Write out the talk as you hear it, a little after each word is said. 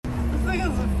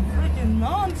fucking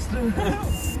monster.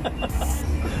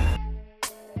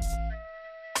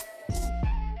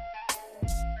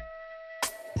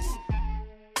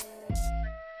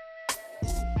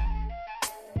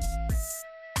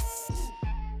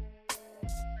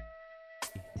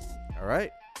 All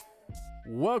right.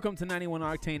 Welcome to 91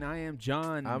 Octane. I am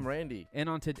John. I'm Randy. And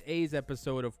on today's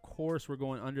episode, of course, we're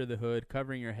going under the hood,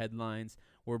 covering your headlines.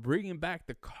 We're bringing back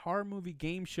the car movie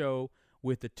game show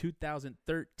with the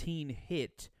 2013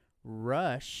 hit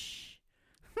Rush.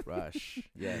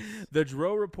 Yes. The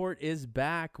D.R.O report is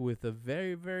back with a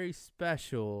very, very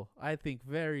special, I think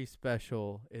very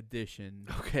special edition.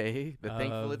 Okay. The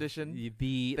Thankful edition?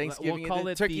 The Thanksgiving we'll call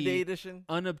it Turkey the Day edition?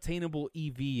 Unobtainable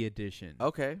EV edition.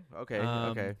 Okay.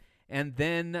 And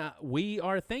then we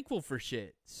are thankful for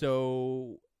shit.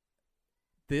 So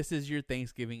this is your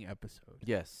Thanksgiving episode.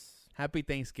 Yes. Happy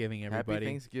Thanksgiving, everybody. Happy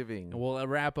Thanksgiving. And we'll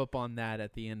wrap up on that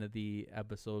at the end of the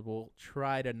episode. We'll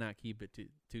try to not keep it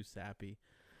too sappy.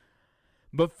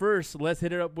 But first, let's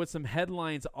hit it up with some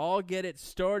headlines. I'll get it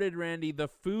started, Randy. The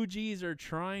Fugees are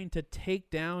trying to take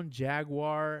down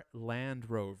Jaguar Land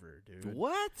Rover, dude.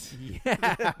 What?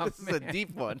 Yeah, This is a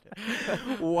deep one.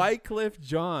 Wycliffe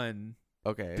John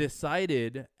Okay.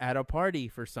 decided at a party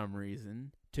for some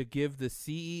reason to give the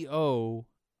CEO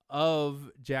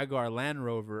of Jaguar Land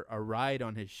Rover a ride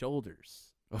on his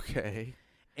shoulders. Okay.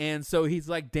 And so he's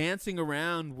like dancing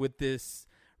around with this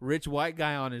rich white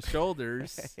guy on his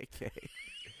shoulders. Okay.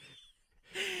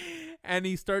 And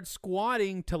he starts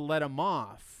squatting to let him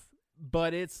off.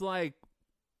 But it's like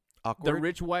Awkward. the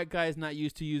rich white guy is not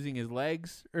used to using his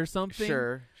legs or something.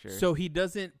 Sure. So he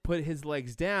doesn't put his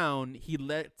legs down. He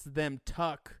lets them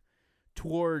tuck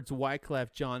towards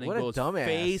Wycliffe John and What a goes dumbass.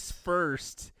 face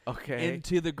first Okay.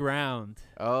 into the ground.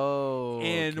 Oh.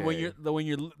 And okay. when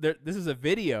you're there, this is a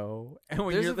video. And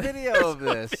when There's you're a video of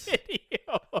this.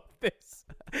 video of this.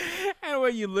 And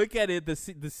when you look at it, the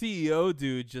CEO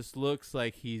dude just looks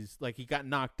like he got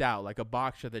knocked out, like a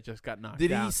boxer that just got knocked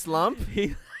Did out. he slump?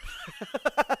 He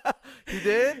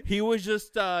did? He was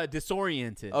just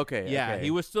disoriented. Okay, Yeah, okay.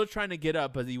 he was still trying to get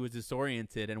up, but he was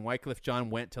disoriented, and Wycliffe John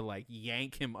went to like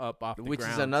yank him up off the Which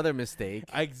ground. is another mistake.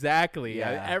 Exactly.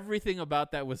 Yeah. Everything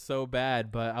about that was so bad,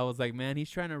 but I was like, man, he's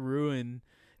trying to ruin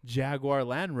Jaguar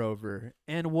Land Rover.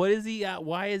 And what is he out?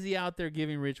 Why is he out there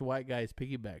giving rich white guys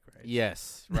piggyback rides?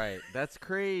 Yes, right. That's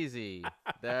crazy.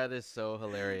 That is so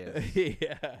hilarious.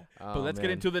 Yeah. Oh, But let's get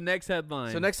man. into the next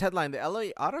headline. So next headline, the LA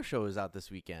Auto Show is out this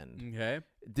weekend. Okay.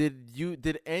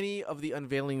 Did any of the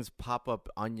unveilings pop up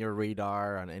on your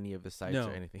radar on any of the sites No.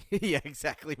 or anything? Yeah,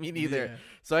 exactly. Me neither. Yeah.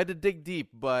 So I had to dig deep,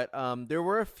 but there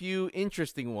were a few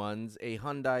interesting ones. A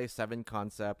Hyundai 7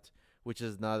 Concept, which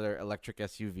is another electric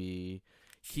SUV.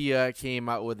 Kia came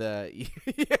out with a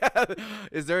yeah.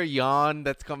 Is there a yawn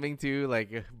that's coming too? Like,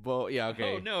 yeah,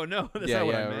 okay. Oh, no. That's yeah, not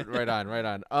what yeah, I meant.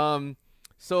 right on.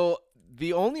 So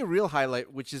the only real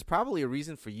highlight, which is probably a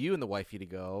reason for you and the wifey to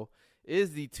go,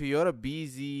 is the Toyota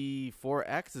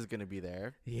BZ4X is going to be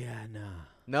there. Yeah,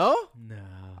 No?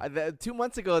 no. 2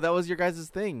 months ago, that was your guys'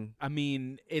 thing. I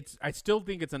mean, I still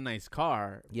think it's a nice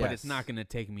car, but it's Yes. not going to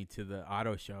take me to the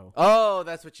auto show. Oh,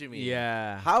 that's what you mean.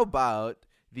 Yeah. How about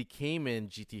the Cayman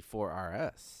GT4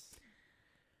 RS?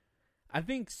 I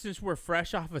think since we're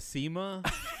fresh off of SEMA,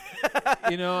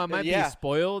 I might Yeah. be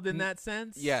spoiled in that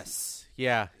sense. Yes.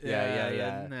 Yeah.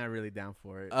 I'm not really down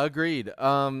for it. Agreed.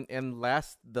 And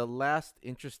the last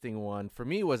interesting one for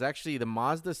me was actually the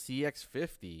Mazda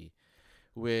CX-50,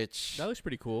 which That looks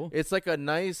pretty cool. it's like a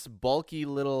nice bulky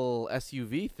little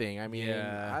SUV thing. I mean,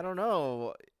 Yeah. I don't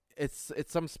know. It's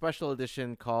some special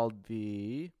edition called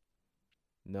the.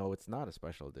 No, it's not a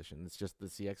special edition. It's just the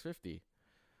CX-50.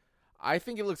 I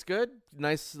think it looks good.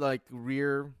 Nice, like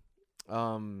rear,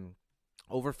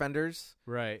 over fenders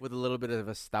Right. with a little bit of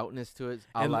a stoutness to it.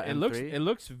 And a la it M3.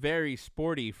 looks very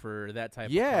sporty for that type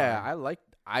of Yeah, car.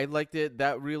 I liked it.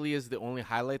 That really is the only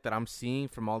highlight that I'm seeing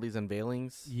from all these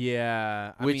unveilings.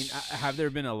 Yeah. I mean, have there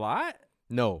been a lot?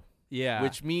 No. Yeah.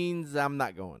 Which means I'm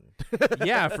not going.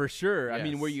 yeah, for sure. I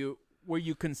mean, Yes. were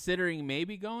you considering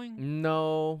maybe going?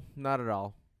 No, not at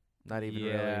all. Not even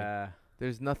really. Yeah.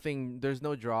 There's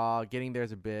no draw. Getting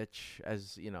there's a bitch,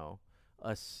 as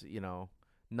us,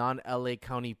 non-LA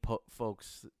County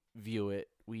folks view it.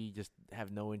 We just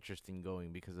have no interest in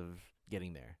going because of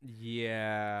getting there.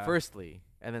 Yeah. Firstly,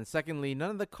 and then secondly, none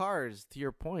of the cars, to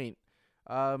your point,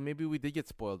 maybe we did get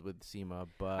spoiled with SEMA,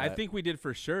 but I think we did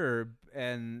for sure,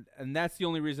 and that's the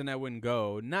only reason I wouldn't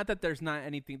go. Not that there's not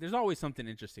anything. There's always something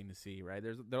interesting to see, right?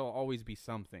 There'll always be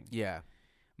something. yeah.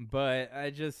 But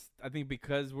I think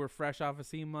because we're fresh off of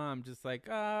SEMA, I'm just like,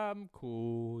 I'm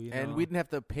cool. And we didn't have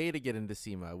to pay to get into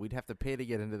SEMA. We'd have to pay to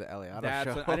get into the LA Auto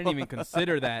Show. I didn't even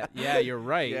consider that. Yeah, you're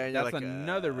right. Yeah, that's like,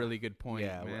 another really good point,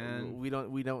 man. We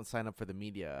don't sign up for the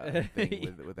media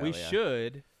thing with LA. We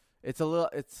should.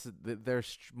 They're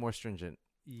more stringent.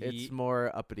 It's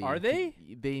more uppity. Are they?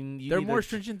 They're more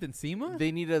stringent than SEMA?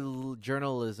 They need a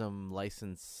journalism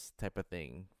license type of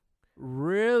thing.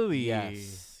 Really?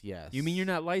 Yes. You mean you're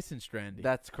not licensed, Randy?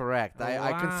 That's correct. Wow.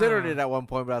 I considered it at one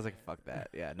point, but I was like, fuck that.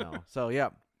 Yeah, no. So, yeah.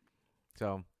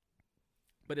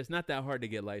 But it's not that hard to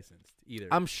get licensed either.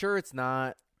 I'm sure it's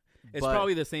not. It's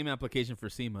probably the same application for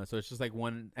SEMA, so it's just like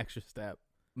one extra step.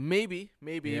 Maybe,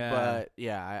 yeah. But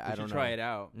yeah, I don't know. Try it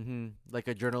out. Mm-hmm. Like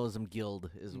a journalism guild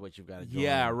is what you've got to do.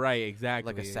 Yeah, right,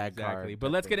 exactly. Like a SAG card.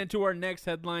 But let's get into our next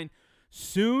headline.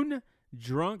 Soon,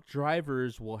 drunk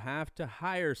drivers will have to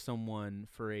hire someone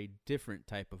for a different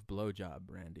type of blowjob,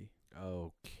 Randy.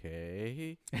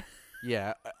 Okay.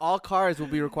 Yeah, all cars will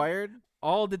be required.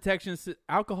 All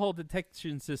alcohol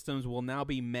detection systems will now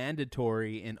be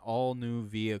mandatory in all new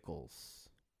vehicles.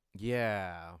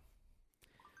 Yeah.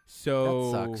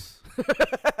 So that sucks.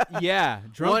 Yeah,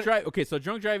 drunk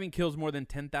driving kills more than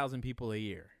 10,000 people a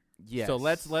year. Yes. So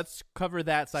let's cover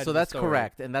that side. So of the that's story.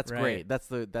 correct, and that's right. great. That's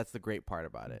the great part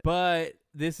about it. But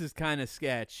this is kind of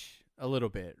sketch a little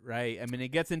bit, right? I mean, it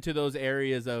gets into those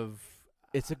areas of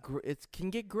it can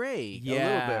get gray. Yeah, a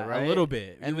little bit, right? A little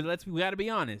bit. And we got to be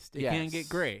honest. It can yes. get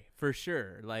gray for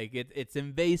sure. Like it's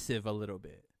invasive a little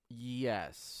bit.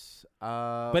 Yes.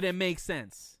 But it makes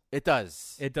sense. It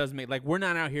does. It does make we're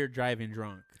not out here driving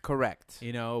drunk. Correct.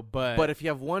 But if you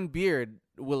have one beard,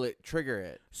 will it trigger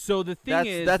it? So the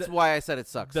thing that's why I said it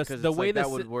sucks, because that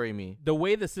would worry me. The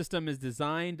way the system is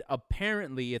designed,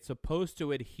 apparently it's supposed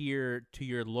to adhere to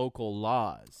your local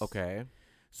laws. Okay.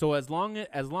 So as long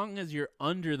as you're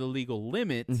under the legal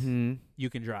limit, you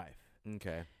can drive.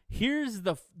 Okay. Here's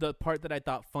the part that I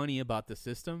thought funny about the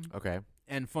system. Okay.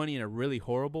 And funny in a really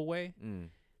horrible way.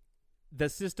 The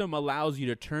system allows you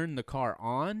to turn the car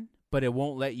on, but it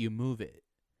won't let you move it,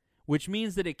 which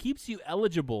means that it keeps you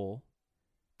eligible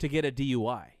to get a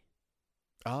DUI.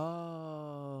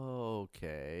 Oh,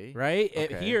 okay. Right?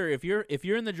 Okay. Here, if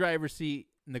you're in the driver's seat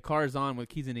and the car's on with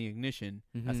keys in the ignition,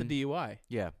 that's a DUI.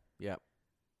 Yeah. Yeah.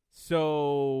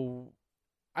 So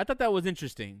I thought that was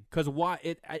interesting because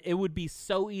it would be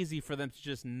so easy for them to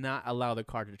just not allow the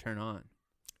car to turn on.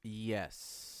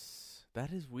 Yes.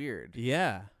 That is weird.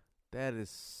 Yeah. That is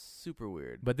super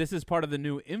weird. But this is part of the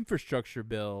new infrastructure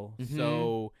bill.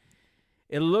 So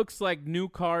it looks like new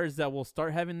cars that will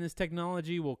start having this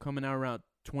technology will come out around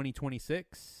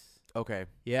 2026. Okay.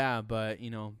 Yeah, but,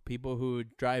 people who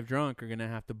drive drunk are going to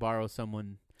have to borrow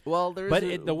someone. Well,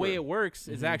 the way it works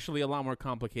is actually a lot more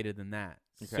complicated than that.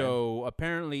 Okay. So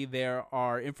apparently there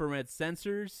are infrared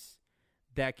sensors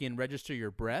that can register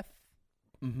your breath.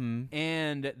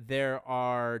 And there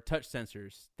are touch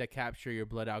sensors that capture your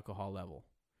blood alcohol level.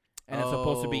 And it's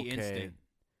supposed to be instant.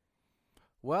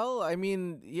 Well, I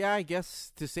mean, yeah, I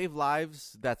guess to save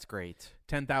lives, that's great.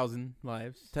 10,000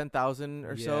 lives. 10,000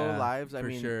 or so lives. I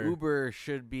mean, sure. Uber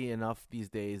should be enough these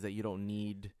days that you don't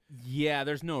need. Yeah,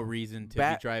 there's no reason to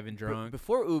be driving drunk.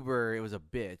 Before Uber, it was a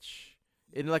bitch.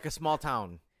 In like a small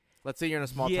town. Let's say you're in a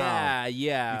small town.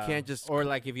 Yeah. You can't just... Or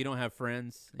like if you don't have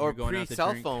friends. Or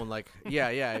pre-cell phone. Like,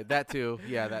 yeah, that too.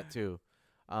 Yeah, that too.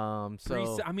 I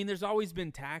mean, there's always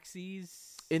been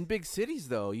taxis. In big cities,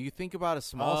 though, you think about a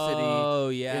small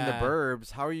city in the burbs.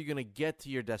 How are you going to get to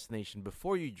your destination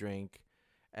before you drink?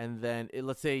 And then,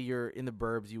 let's say you're in the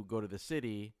burbs, you go to the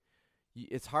city.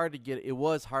 It's hard to get. It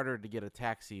was harder to get a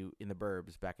taxi in the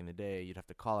burbs back in the day. You'd have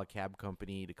to call a cab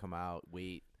company to come out,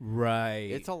 wait. Right.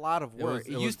 It's a lot of work.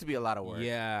 It used to be a lot of work.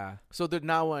 Yeah. So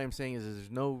now what I'm saying is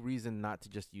there's no reason not to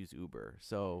just use Uber.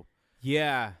 So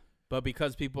yeah, but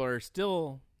because people are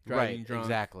still driving drunk,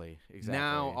 exactly.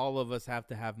 Now all of us have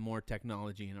to have more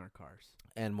technology in our cars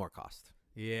and more cost.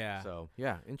 Yeah. So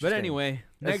yeah, interesting. But anyway,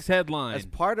 next headline. As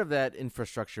part of that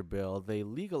infrastructure bill, they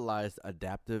legalized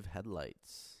adaptive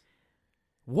headlights.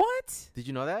 What? Did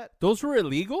you know that? Those were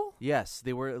illegal? Yes,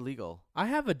 they were illegal. I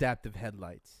have adaptive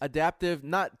headlights. Adaptive,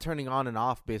 not turning on and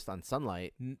off based on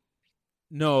sunlight.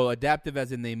 No, adaptive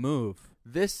as in they move.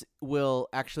 This will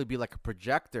actually be like a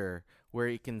projector where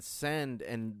it can send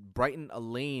and brighten a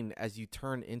lane as you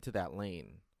turn into that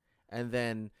lane. And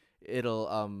then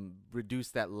it'll reduce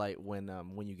that light when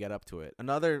you get up to it.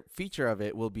 Another feature of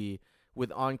it will be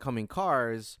with oncoming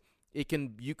cars, you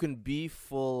can be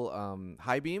full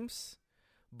high beams,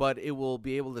 but it will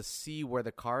be able to see where the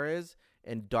car is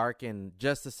and darken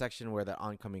just the section where the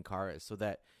oncoming car is, so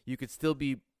that you could still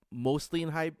be mostly in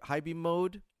high beam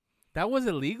mode, That was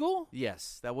illegal?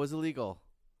 Yes, that was illegal.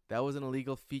 That was an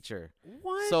illegal feature.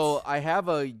 What? So I have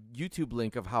a YouTube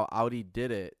link of how Audi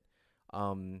did it.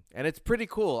 And it's pretty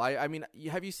cool. I mean,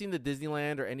 have you seen the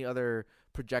Disneyland or any other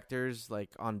projectors like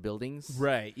on buildings?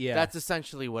 Right, yeah. That's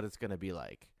essentially what it's going to be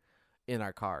like in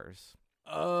our cars.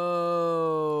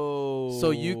 Oh. So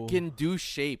you can do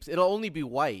shapes. It'll only be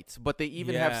white, but they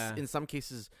even have in some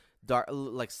cases dark,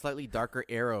 like slightly darker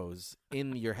arrows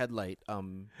in your headlight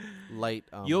light.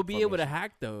 You'll be able to formation.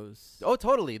 hack those. Oh,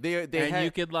 totally. They and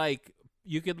you could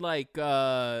like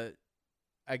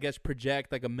I guess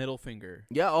project like a middle finger.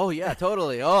 Yeah. Oh, yeah.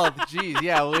 Totally. Oh, geez.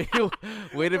 Yeah.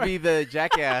 Way to be the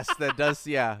jackass that does.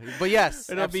 Yeah. But yes,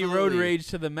 it'll absolutely. be road rage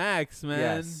to the max, man.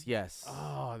 Yes. Yes.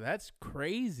 Oh, that's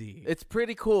crazy. It's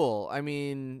pretty cool. I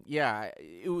mean, yeah.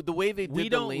 The way they did we the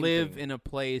don't lane live thing, in a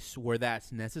place where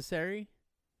that's necessary.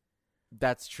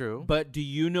 That's true. But do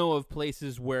you know of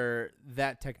places where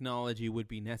that technology would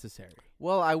be necessary?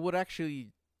 Well, I would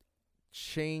actually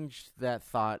change that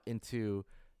thought into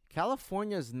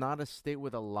California is not a state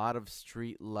with a lot of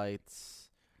street lights,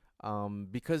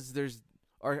 because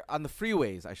or on the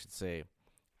freeways, I should say,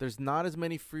 there's not as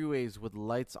many freeways with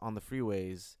lights on the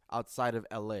freeways outside of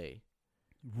LA.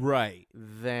 Right.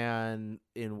 Than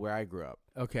in where I grew up.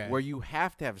 Okay. Where you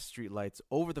have to have street lights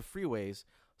over the freeways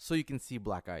so you can see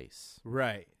black ice.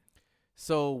 Right.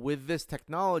 So with this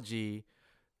technology,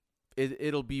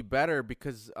 it'll be better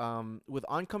because with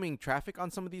oncoming traffic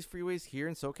on some of these freeways here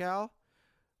in SoCal,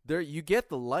 you get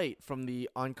the light from the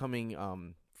oncoming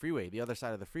freeway, the other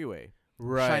side of the freeway,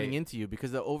 shining into you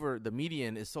because the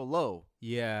median is so low.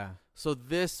 Yeah. So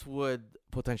this would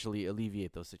potentially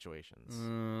alleviate those situations.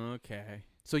 Okay.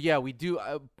 So yeah, we do.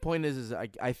 Point is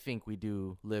I think we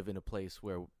do live in a place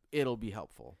where it'll be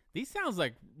helpful. These sounds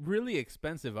like really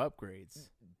expensive upgrades.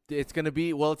 It's gonna be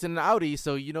it's in an Audi,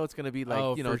 so it's gonna be like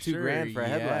 $2,000 for a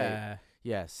headlight.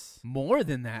 Yes, more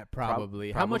than that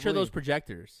probably. How much are those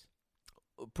projectors?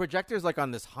 Projectors like on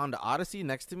this Honda Odyssey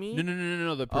next to me?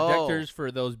 No. The projectors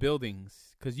for those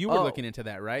buildings, because you were looking into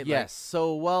that, right? Yes.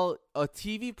 So a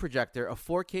TV projector, a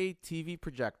 4K TV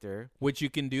projector, which you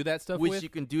can do that stuff with. Which you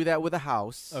can do that with a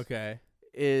house. Okay.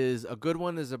 Is a good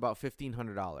one is about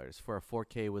 $1,500 for a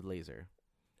 4K with laser.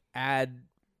 Add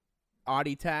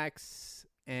Audi tax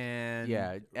and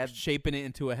shaping it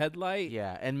into a headlight.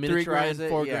 Yeah, and miniaturize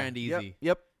it. $3,000, $4,000 easy.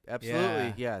 Yep. Absolutely.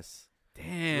 Yeah. Yes.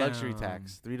 Damn. Luxury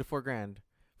tax, $3,000 to $4,000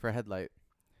 for a headlight.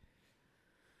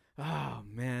 Oh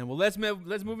man. Well, let's move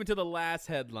into the last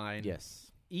headline. Yes.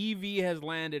 EV has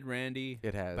landed, Randy.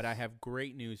 It has. But I have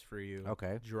great news for you.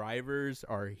 Okay. Drivers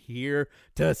are here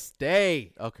to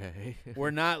stay. Okay.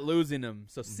 We're not losing them.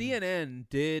 So CNN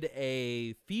did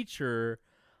a feature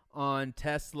on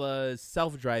Tesla's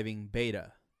self-driving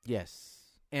beta. Yes.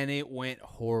 And it went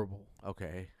horrible.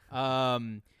 Okay.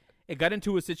 It got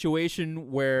into a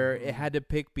situation where it had to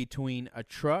pick between a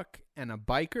truck and a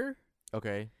biker.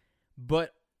 Okay.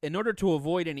 But in order to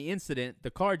avoid any incident,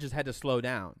 the car just had to slow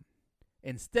down.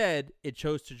 Instead, it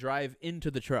chose to drive into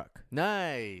the truck.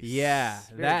 Nice. Yeah,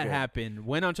 Very that good. happened.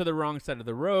 Went onto the wrong side of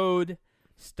the road,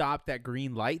 stopped at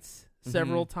green lights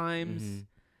several times.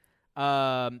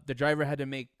 The driver had to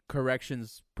make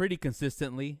corrections pretty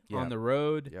consistently on the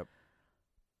road. Yep.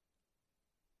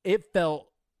 It felt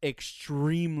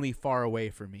extremely far away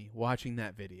from me watching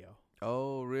that video.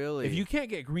 Oh, really? If you can't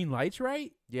get green lights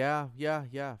right, yeah,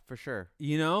 for sure.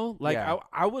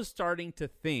 I was starting to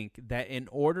think that in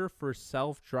order for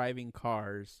self-driving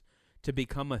cars to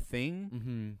become a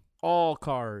thing, all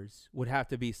cars would have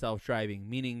to be self-driving,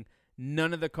 meaning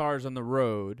none of the cars on the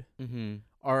road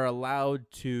are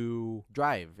allowed to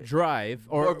drive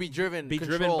or be driven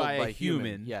by a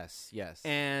human. Yes.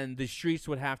 And the streets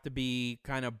would have to be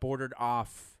kind of bordered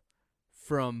off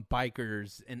from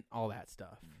bikers and all that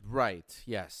stuff. Right,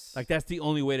 yes. Like, that's the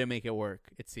only way to make it work,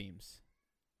 it seems.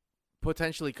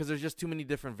 Potentially, because there's just too many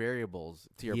different variables,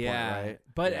 to your point, right?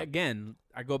 But again,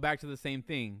 I go back to the same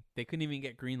thing. They couldn't even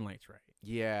get green lights right.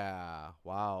 Yeah,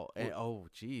 wow. And,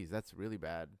 geez, that's really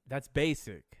bad. That's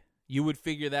basic. You would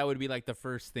figure that would be like the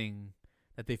first thing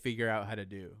that they figure out how to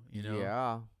do, you know?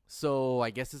 Yeah. So I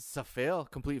guess it's a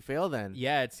complete fail then.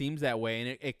 Yeah, it seems that way.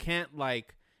 And it can't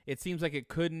it seems like it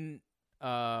couldn't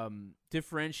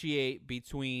differentiate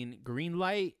between green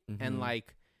light and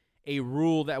like a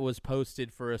rule that was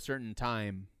posted for a certain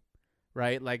time,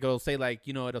 right? Like it'll say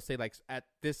at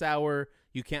this hour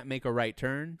you can't make a right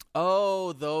turn.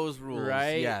 Oh, those rules,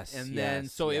 right? Yes, and then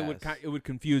it would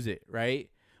confuse it,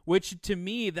 right? Which to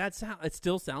me it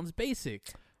still sounds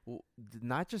basic.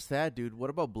 Not just that, dude. What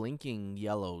about blinking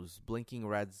yellows, blinking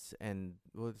reds, and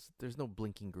there's no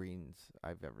blinking greens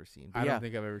I've ever seen. But I don't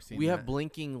think I've ever seen. We have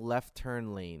blinking left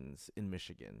turn lanes in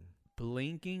Michigan.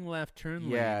 Blinking left turn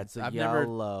lanes. Yeah, it's a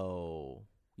yellow.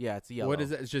 Yeah, it's a yellow. What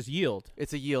is it? It's just yield.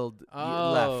 It's a yield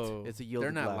Oh, left. It's a yield.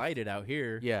 They're not left. lighted out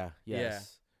here. Yeah.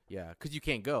 Yes. Yeah. Because you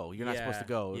can't go. You're not supposed to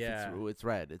go. Yeah. If it's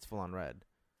red. It's full on red.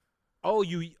 Oh,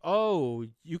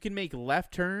 you can make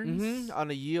left turns on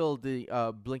a yield.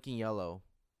 The blinking yellow,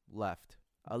 left.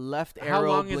 A left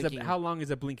arrow. How long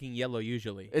is a blinking yellow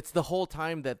usually? It's the whole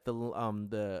time that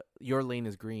your lane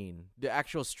is green. The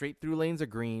actual straight through lanes are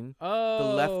green. Oh,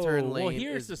 the left turn lane. Well,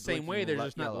 here's the same way. There's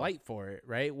just not light for it,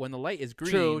 right? When the light is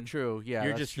green, True. Yeah,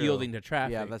 you're just yielding to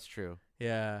traffic. Yeah, that's true.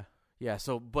 Yeah. Yeah.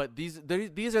 So, but these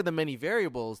are the many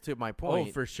variables to my point.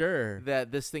 Oh, for sure.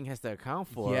 That this thing has to account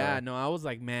for. Yeah. No, I was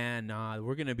like, man, nah,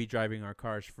 we're gonna be driving our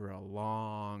cars for a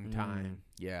long time.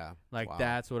 Yeah. Like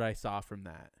that's what I saw from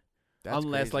that. That's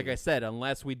unless, crazy. like I said,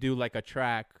 unless we do like a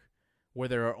track where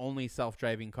there are only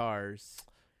self-driving cars.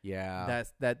 Yeah.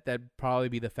 That'd probably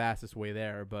be the fastest way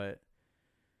there. But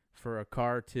for a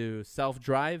car to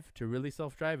really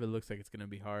self-drive, it looks like it's going to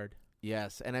be hard.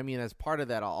 Yes. And I mean, as part of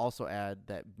that, I'll also add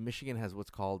that Michigan has what's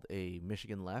called a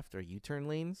Michigan left or U-turn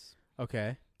lanes.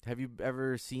 Okay. Have you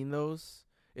ever seen those?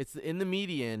 It's in the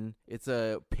median. It's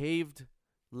a paved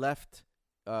left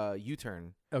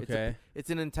U-turn. Okay.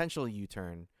 It's an intentional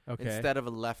U-turn. Okay. Instead of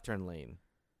a left turn lane.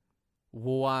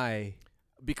 Why?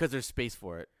 Because there's space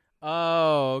for it.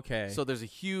 Oh, okay. So there's a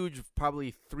huge,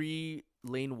 probably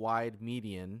 3-lane wide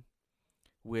median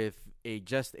with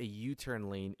just a U-turn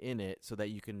lane in it so that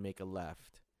you can make a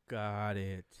left. Got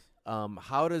it.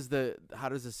 How does the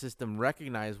system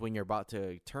recognize when you're about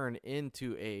to turn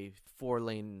into a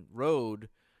 4-lane road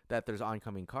that there's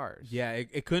oncoming cars? Yeah,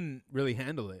 it couldn't really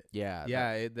handle it. Yeah.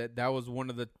 Yeah, that was one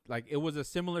of the, like, it was a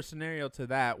similar scenario to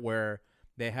that where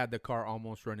they had the car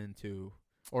almost run into,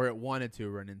 or it wanted to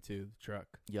run into the truck.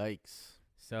 Yikes.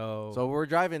 So we're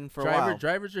driving for a while.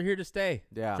 Drivers are here to stay.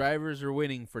 Yeah. Drivers are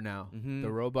winning for now. Mm-hmm.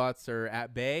 The robots are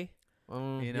at bay.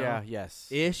 You know? Yeah, yes.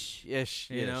 Ish.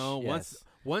 You know, yes.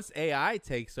 Once AI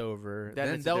takes over, then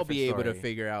it's they'll be able to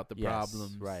figure out the Yes,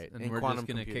 problems. right. And And we're quantum just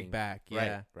going to computing. kick back.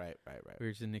 Yeah. Right. We're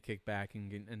just going to kick back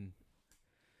and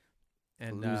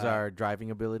lose our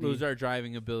driving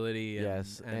ability.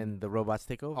 Yes. And the robots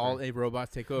take over. All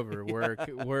robots take over.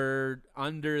 We're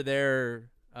under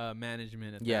their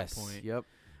management at that point. Yep.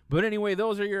 But anyway,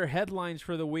 those are your headlines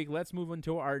for the week. Let's move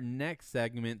into our next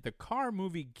segment. The Car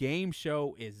Movie Game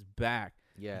Show is back.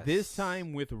 Yes. This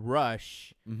time with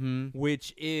Rush, Mm-hmm.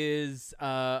 which is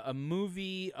a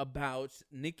movie about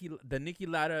the Niki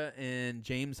Lauda and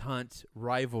James Hunt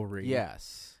rivalry.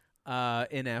 Yes.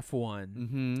 In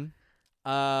F1.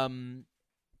 Mm-hmm.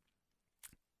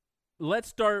 Let's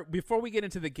start, before we get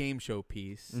into the game show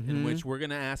piece, in Mhm. which we're going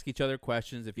to ask each other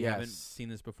questions. If you haven't seen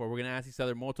this before, we're going to ask each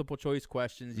other multiple choice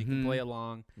questions. You can Mhm. play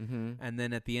along, Mm-hmm. and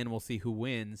then at the end, we'll see who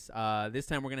wins. This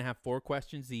time, we're going to have 4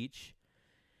 questions each.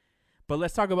 But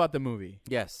let's talk about the movie.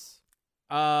 Yes.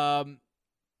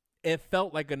 It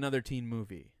felt like another teen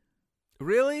movie.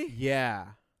 Really?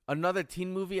 Yeah. Another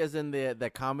teen movie, as in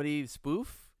the comedy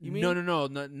spoof? You mean? No,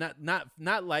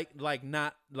 not like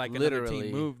another Literally.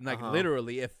 teen movie. Like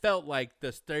literally, it felt like the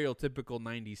stereotypical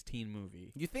 '90s teen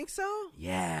movie. You think so?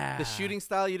 Yeah. The shooting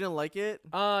style, you didn't like it?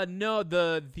 No,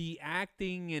 the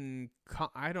acting and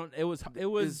it was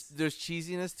There's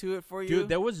cheesiness to it for you? dude.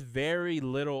 There was very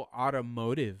little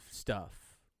automotive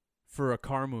stuff for a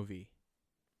car movie.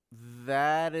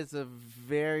 That is a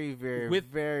very, very,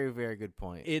 very, very good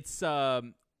point. It's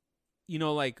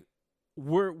like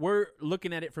we're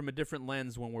looking at it from a different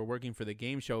lens when we're working for the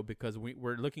game show, because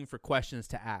we're looking for questions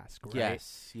to ask, right?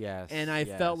 Yes. And I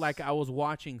felt like I was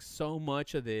watching so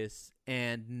much of this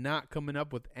and not coming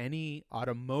up with any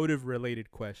automotive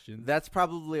related questions. That's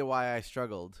probably why I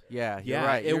struggled. Yeah, you're yeah,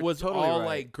 right. it was totally all right.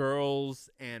 like girls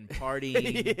and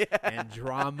partying and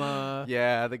drama.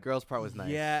 Yeah, the girls part was nice.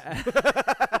 Yeah.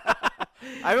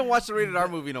 I haven't watched a rated R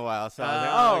movie in a while, so I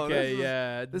was like,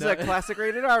 okay, this is a classic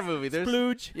rated R movie. There's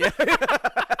Splooge. Yeah.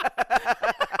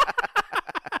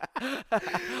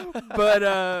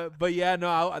 But yeah, no,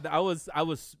 I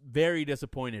was very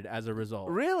disappointed as a result.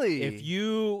 Really? If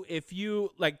you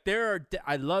like,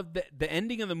 I love the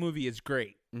ending of the movie is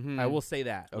great. Mm-hmm. I will say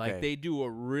that. Okay. Like, they do a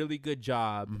really good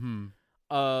job Mm-hmm.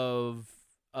 of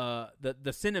the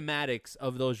cinematics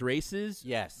of those races.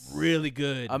 Yes. Really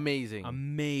good.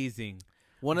 Amazing.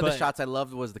 One of the shots I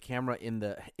loved was the camera in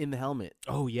the helmet.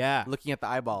 Oh yeah. Looking at the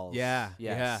eyeballs. Yeah.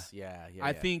 Yes. Yeah.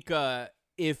 I think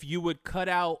if you would cut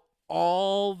out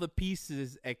all the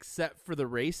pieces except for the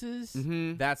races,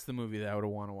 Mm-hmm. that's the movie that I would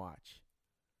want to watch.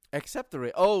 Except the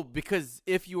race. Oh, because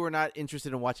if you were not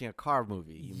interested in watching a car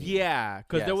movie, you mean. Yeah,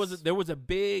 because Yes. there was a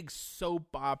big soap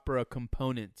opera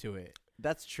component to it,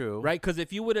 That's true. right? Because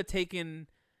if you would have taken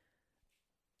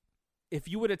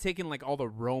like all the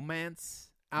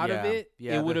romance out of it,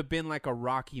 it would have been like a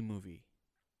Rocky movie.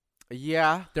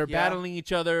 Yeah. They're yeah. battling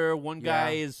each other. One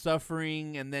guy Yeah. is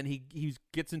suffering, and then he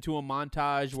gets into a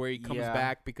montage where he comes Yeah.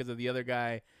 back because of the other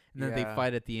guy, and then they Yeah.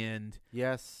 fight at the end.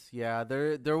 Yes. Yeah.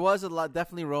 There was a lot,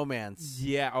 definitely romance.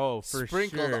 Yeah. Oh, for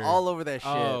Sprinkled sure. all over that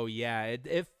shit. Oh yeah.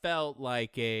 It felt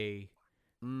like a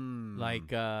Mm.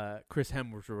 Chris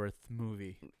Hemsworth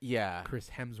movie. Yeah.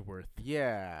 Chris Hemsworth.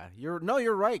 Yeah. You're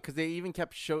right, because they even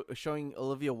kept showing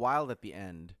Olivia Wilde at the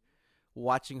end,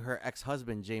 watching her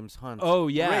ex-husband James Hunt. Oh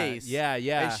yeah. race. Yeah.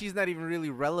 Yeah. And she's not even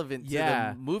really relevant to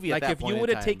Yeah. the movie Like at that if point you in would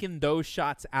have time. taken those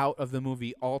shots out of the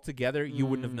movie altogether, you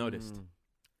wouldn't have noticed.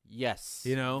 Yes.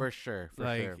 You know? For sure. For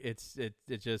Like sure. it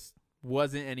just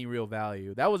wasn't any real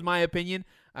value. That was my opinion.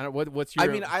 I don't what's your I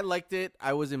mean, I liked it.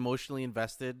 I was emotionally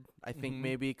invested, I think, Mhm.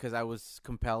 maybe because I was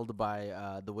compelled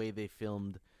by the way they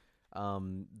filmed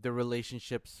the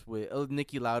relationships with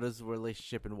Niki Lauda's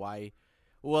relationship and why.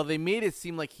 Well, they made it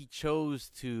seem like he chose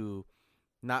to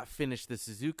not finish the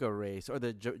Suzuka race or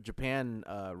the Japan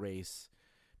race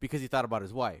because he thought about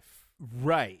his wife.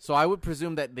 right. So I would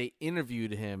presume that they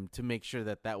interviewed him to make sure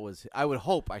that was. I would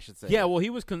hope, I should say. Yeah, well, he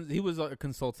was a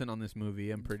consultant on this movie.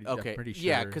 I'm pretty sure.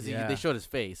 Yeah, because they showed his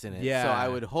face in it. Yeah. So I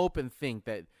would hope and think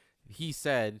that he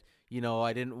said,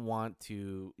 I didn't want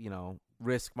to,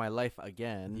 risk my life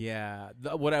again. Yeah.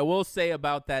 What I will say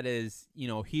about that is,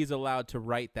 he's allowed to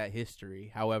write that history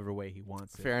however way he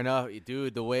wants it. Fair enough,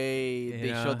 dude. The way they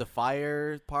Yeah. showed the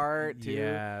fire part too.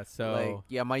 Yeah. So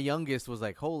my youngest was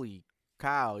like, "Holy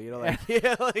cow!"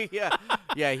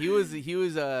 Yeah, he was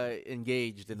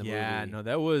engaged in the movie. yeah, no,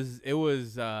 it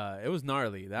was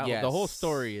gnarly. The whole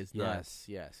story is nuts.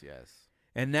 Yes.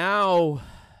 And now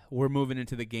we're moving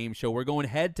into the game show. We're going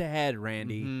head to head,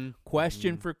 Randy. Mhm.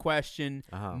 Question for question.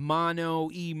 Uh-huh. Mano.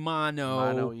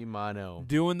 Mano y mano.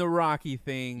 Doing the Rocky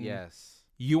thing. Yes.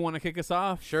 You want to kick us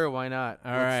off? Sure, why not?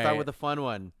 All Let's right. start with a fun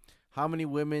one. How many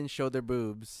women show their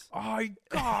boobs Oh,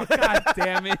 God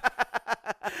damn it.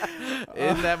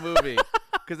 in that movie?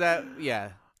 Because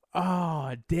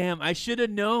Oh, damn. I should have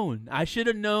known.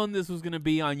 This was going to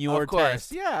be on your of course.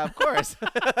 test. Yeah, of course.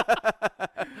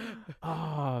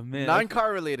 Oh, man.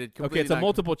 Non-car related. Okay, it's a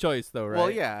multiple choice, though, right? Well,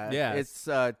 yeah. Yeah. It's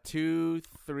 2,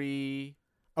 3.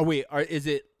 Oh, wait. Is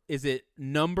it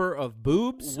number of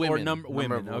boobs or Women. number Number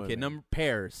women? of Okay, women. number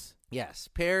pairs. Yes,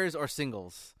 pairs or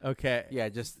singles. Okay. Yeah,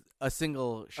 just a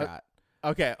single shot.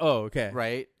 Okay. Oh, okay.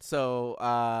 Right? So,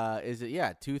 is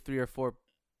it 2, 3, or 4?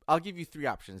 I'll give you 3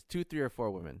 options. 2, 3, or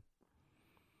 4 women.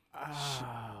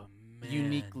 Oh, man.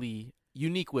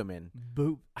 Unique women.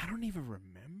 Boob. I don't even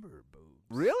remember boobs.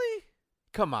 Really?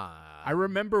 Come on. I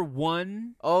remember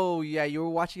one. Oh, yeah, you were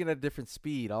watching it at a different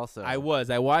speed also. I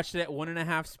watched it at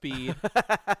 1.5 speed.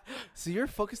 So you're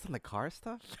focused on the car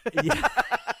stuff? Yeah.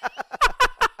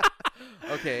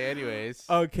 Okay, anyways.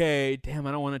 Okay. Damn,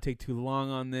 I don't want to take too long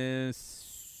on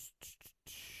this.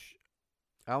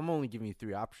 I'm only giving you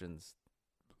 3 options.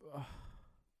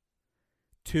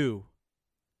 2.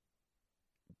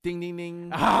 Ding, ding, ding.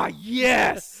 Ah,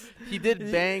 yes. He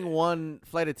did bang one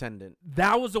flight attendant.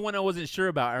 That was the one I wasn't sure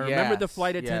about. I remember the Yes,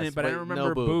 flight attendant, yes, but I but don't no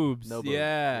remember boob. boobs. No boob.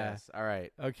 Yeah. Yes. All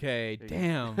right. Okay. There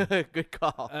Damn. you go. Good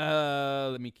call.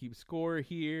 Let me keep score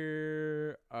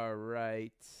here. All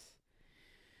right.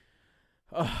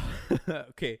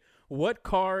 Okay. What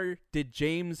car did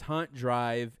James Hunt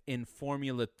drive in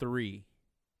Formula 3?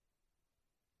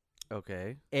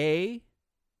 Okay. A,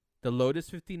 the Lotus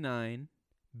 59.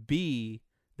 B,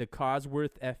 the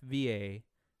Cosworth FVA.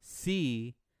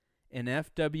 C, an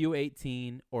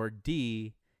FW18. Or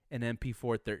D, an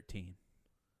MP413.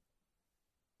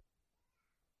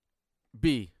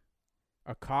 B.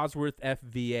 A Cosworth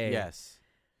FVA. Yes.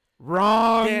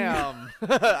 Wrong. Damn.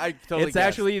 I totally It's guessed.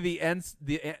 actually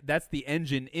that's the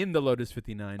engine in the Lotus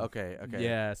 59. Okay.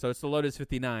 Yeah, so it's the Lotus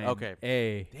 59. Okay.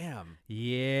 A. Damn.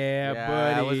 Yeah,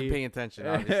 buddy. I wasn't paying attention,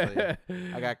 obviously.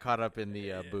 I got caught up in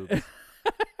the boobs.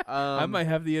 I might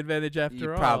have the advantage after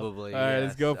you all. probably. All right, yes.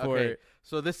 let's go for Okay. it.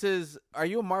 So this is. Are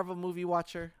you a Marvel movie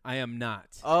watcher? I am not.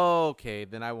 Oh, okay.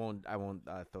 Then I won't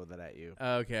throw that at you.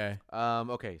 Okay.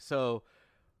 Okay. So,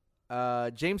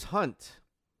 James Hunt,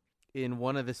 in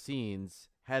one of the scenes,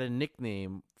 had a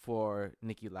nickname for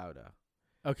Niki Lauda.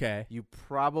 Okay. You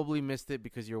probably missed it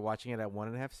because you're watching it at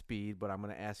 1.5 speed, but I'm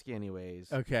gonna ask you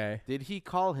anyways. Okay. Did he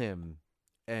call him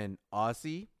an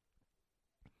Aussie,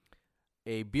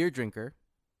 a beer drinker,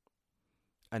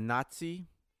 a Nazi,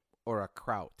 or a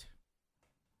kraut?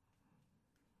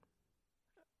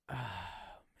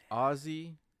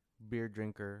 Aussie, beer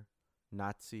drinker,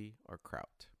 Nazi, or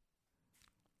kraut?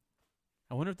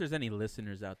 I wonder if there's any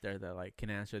listeners out there that like can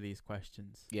answer these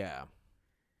questions. Yeah.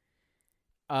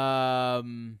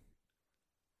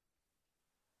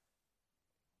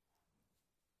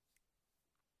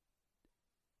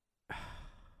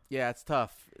 Yeah, it's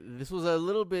tough. This was a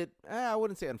little bit, I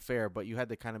wouldn't say unfair, but you had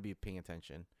to kind of be paying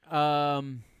attention.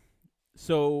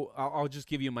 So I'll just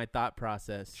give you my thought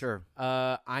process. Sure.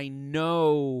 I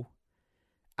know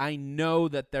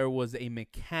that there was a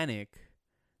mechanic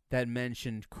that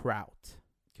mentioned kraut.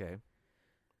 Okay.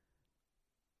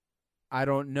 I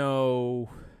don't know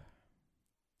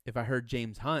if I heard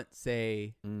James Hunt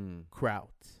say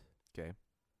kraut. Okay.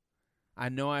 I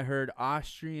know I heard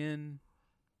Austrian.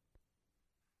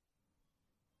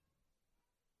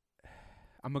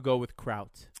 I'm going to go with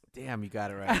kraut. Damn, you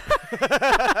got it right.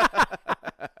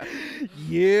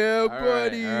 Yeah, All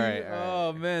buddy. right.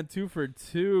 Oh, man, 2 for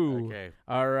 2. Okay.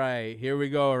 All right, here we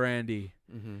go, Randy.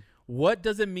 Mm-hmm. What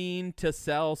does it mean to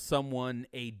sell someone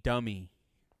a dummy?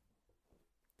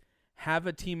 Have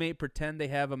a teammate pretend they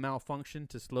have a malfunction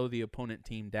to slow the opponent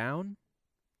team down.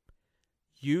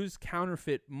 Use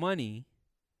counterfeit money.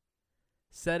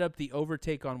 Set up the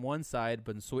overtake on one side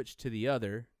but switch to the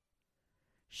other.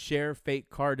 Share fake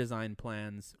car design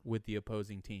plans with the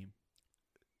opposing team.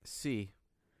 C.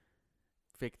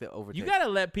 Fake the overtake. You gotta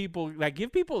let people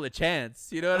give people a chance.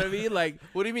 You know what I mean? Like,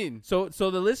 what do you mean? So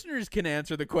the listeners can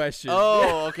answer the question.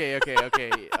 Oh, okay.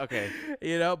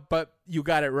 You know, but you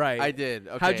got it right. I did.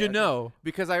 Okay. How'd you know?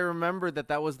 Because I remember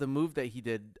that was the move that he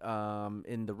did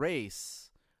in the race.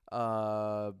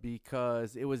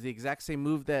 Because it was the exact same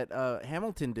move that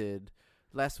Hamilton did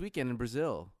last weekend in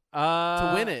Brazil.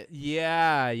 To win it.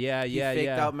 Yeah. He faked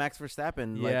out Max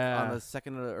Verstappen on the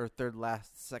second or third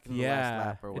last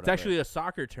lap or whatever. It's actually a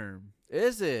soccer term.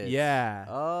 Is it? Yeah.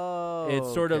 Oh.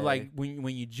 It's sort of like when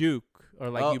you juke or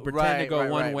like you pretend to go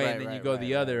one way and then you go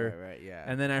the other. Right, yeah.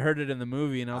 And then I heard it in the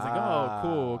movie and I was like, oh,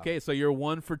 cool. Okay, so you're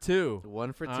 1 for 2.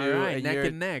 1 for 2. All right, neck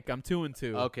and neck. I'm 2 and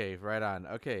 2. Okay, right on.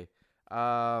 Okay.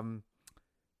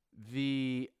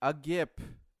 The Agip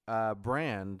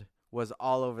brand was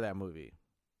all over that movie.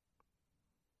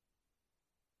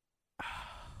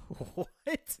 What?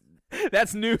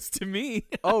 That's news to me.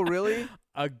 Oh, really?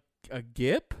 A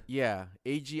GIP? Yeah,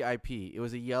 AGIP. It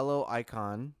was a yellow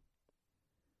icon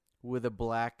with a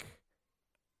black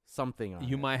something on it.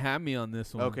 You might have me on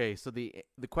this one. Okay, so the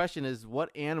question is, what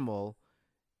animal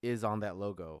is on that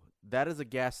logo? That is a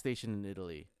gas station in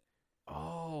Italy.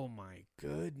 Oh, my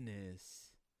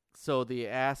goodness. So the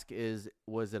ask is,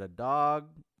 was it a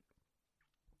dog,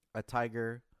 a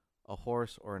tiger, a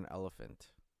horse, or an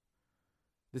elephant?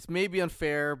 This may be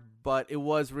unfair, but it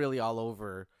was really all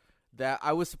over. That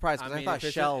I was surprised because I thought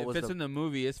Shell was. If it's in the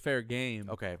movie, it's fair game.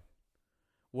 Okay.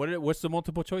 What's the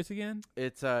multiple choice again?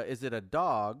 It's is it a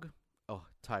dog, a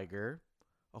tiger,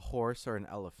 a horse, or an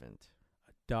elephant?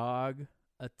 A dog,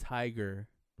 a tiger,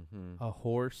 a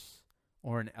horse,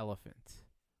 or an elephant.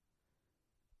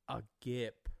 A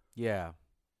GIP. Yeah.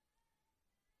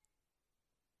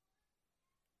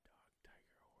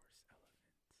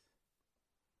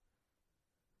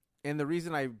 And the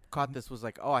reason I caught this was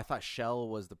like, oh, I thought Shell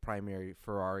was the primary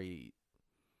Ferrari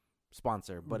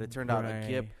sponsor, but it turned out a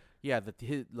GIP. Yeah,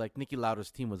 like Niki Lauda's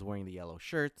team was wearing the yellow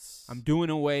shirts. I'm doing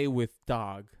away with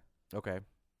dog. Okay.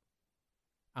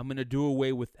 I'm going to do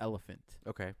away with elephant.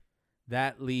 Okay.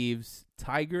 That leaves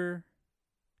tiger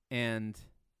and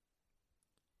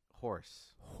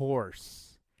horse.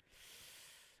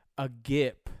 A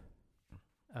GIP.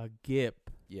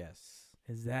 Yes.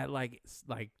 Is that like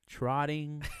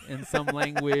trotting in some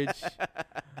language?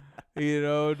 You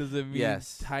know, does it mean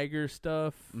tiger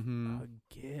stuff? Mm-hmm. A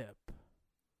GIP.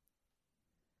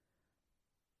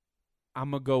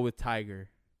 I'm going to go with tiger.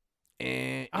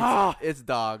 It's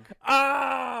dog.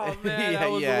 Oh, man, that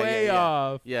was way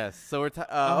off. Yes. So we're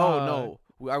oh,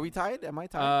 no. Are we tied? Am I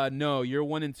tied? No, you're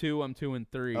 1 and 2. I'm 2 and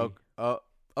 3.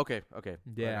 Okay.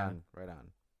 Yeah. Right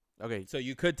on. Okay. So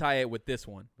you could tie it with this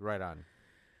one. Right on.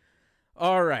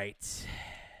 All right.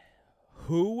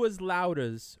 Who was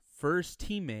Lauda's first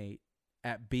teammate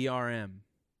at BRM?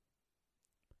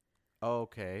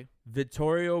 Okay.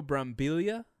 Vittorio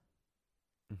Brambilla,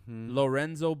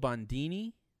 Lorenzo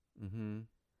Bandini,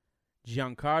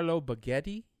 Giancarlo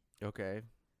Baghetti, okay,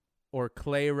 or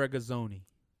Clay Regazzoni?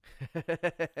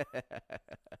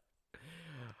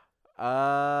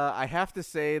 I have to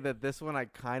say that this one I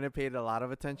kind of paid a lot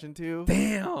of attention to.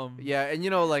 Damn. Yeah, and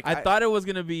like I thought it was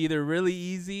gonna be either really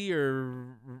easy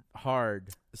or hard.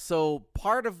 So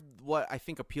part of what I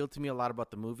think appealed to me a lot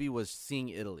about the movie was seeing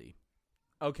Italy.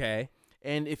 Okay.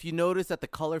 And if you notice that the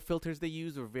color filters they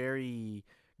use were very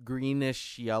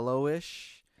greenish,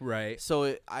 yellowish. Right.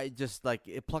 So I just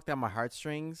it plucked at my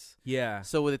heartstrings. Yeah.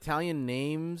 So with Italian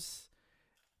names,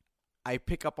 I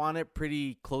pick up on it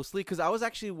pretty closely because I was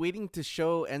actually waiting to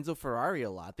show Enzo Ferrari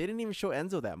a lot. They didn't even show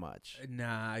Enzo that much.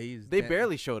 Nah, they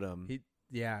barely showed him.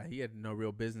 He had no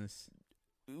real business.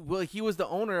 Well, he was the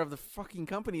owner of the fucking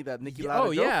company that Niki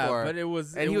Lauda drove for. But he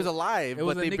was alive. It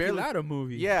was but a Niki Lauda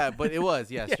movie. Yeah, but it was.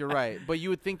 Yes, Yeah. You're right. But you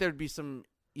would think there'd be some,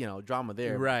 drama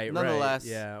there. Right. Nonetheless,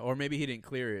 yeah. Or maybe he didn't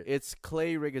clear it. It's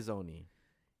Clay Regazzoni.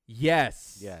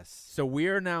 Yes. Yes. So we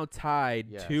are now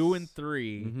tied 2 and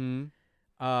 3. Mm-hmm.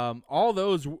 All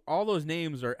those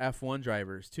names are F1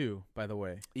 drivers too, by the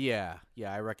way. Yeah,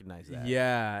 I recognize that.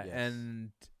 Yeah, Yes.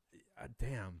 And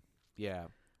damn. Yeah.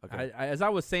 Okay. As I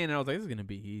was saying, I was like, this is gonna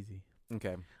be easy.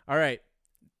 Okay. All right.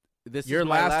 This Your is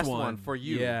my last one. one for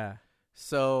you. Yeah.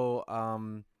 So,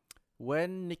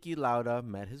 when Niki Lauda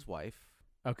met his wife,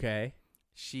 Okay.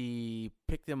 she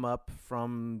picked him up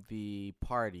from the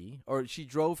party, or she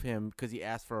drove him because he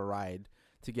asked for a ride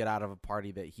to get out of a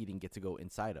party that he didn't get to go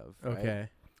inside of. Right? Okay.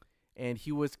 And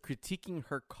he was critiquing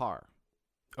her car.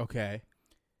 Okay.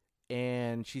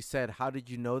 And she said, "How did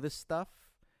you know this stuff?"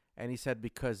 And he said,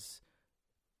 "Because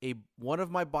one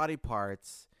of my body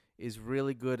parts is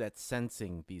really good at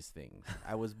sensing these things.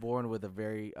 I was born with a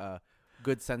very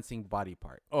good sensing body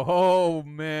part." Oh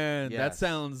man, that Yes.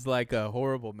 sounds like a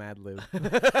horrible Mad Lib.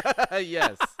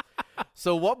 Yes.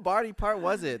 So what body part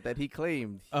was it that he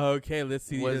claimed Okay, let's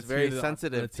see. was let's very hear the-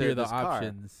 sensitive Let's to hear the this car?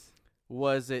 options.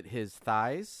 Was it his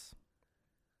thighs,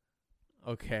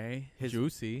 Okay. His-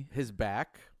 Juicy. his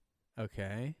back,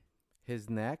 Okay. his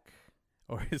neck?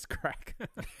 Or his crack.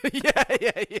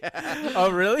 yeah. Oh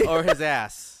really? Or his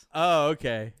ass. Oh,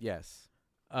 okay. Yes.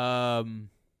 Do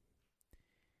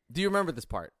Do you remember this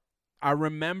part? I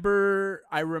remember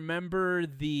what I remember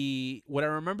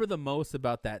the most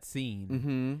about that scene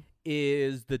Mm-hmm.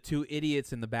 is the two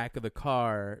idiots in the back of the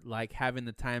car, like having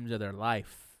the times of their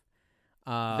life.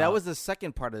 That was the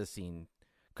second part of the scene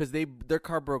because their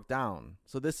car broke down.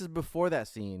 So this is before that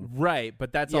scene. right,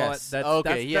 but that's Yes. all.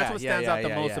 Okay, That's what stands out the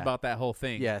most yeah. about that whole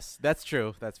thing. Yes, that's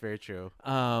true. That's very true.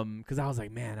 Because I was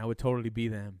like, man, I would totally be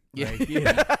them. Yeah. Like,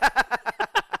 yeah.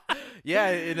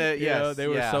 Yeah. Yes. They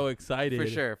were so excited.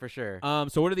 For sure.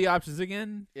 So what are the options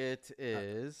again? It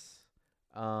is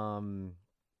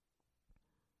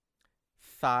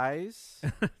thighs,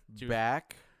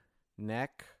 back,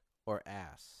 neck, or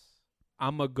ass.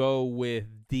 I'm gonna go with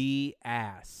the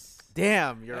ass.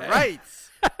 Damn, you're right.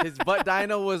 His butt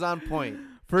dyno was on point.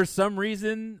 For some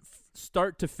reason,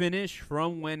 start to finish,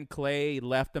 from when Clay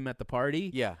left him at the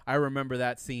party, Yeah. I remember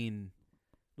that scene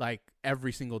like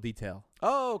every single detail.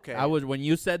 Oh, okay. When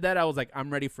you said that, I was like,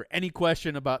 I'm ready for any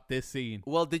question about this scene.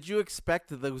 Well, did you expect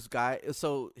those guys?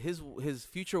 So his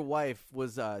future wife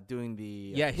was doing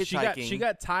the hitchhiking. she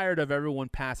got tired of everyone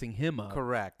passing him up.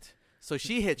 Correct. So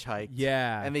she hitchhiked.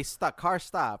 Yeah. And car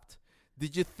stopped.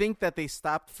 Did you think that they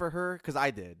stopped for her? Because I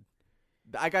did.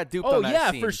 I got duped on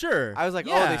that scene. for sure. I was like,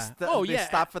 yeah. they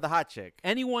stopped for the hot chick.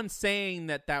 Anyone saying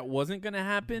that wasn't going to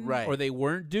happen, Right. or they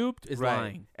weren't duped, is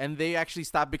lying. And they actually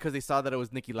stopped because they saw that it was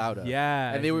Niki Lauda.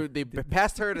 Yeah. And they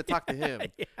passed her to talk to him,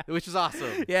 Yeah. which is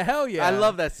awesome. Yeah, hell yeah. I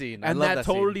love that scene. And that that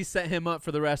scene. totally set him up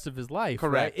for the rest of his life.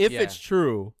 Correct, Right? If yeah. it's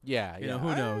true. Yeah, You know,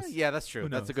 who knows? Yeah, that's true. Who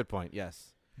That's knows? a good point. Yes.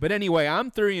 But anyway,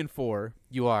 I'm 3 and 4.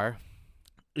 You are.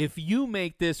 If you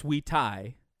make this, we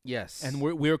tie. Yes. And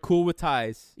we're cool with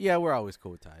ties. Yeah, we're always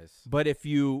cool with ties. But if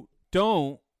you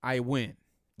don't, I win.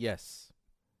 Yes.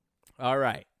 All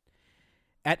right.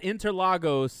 At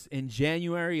Interlagos in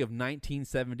January of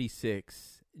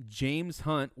 1976, James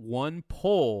Hunt won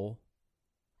pole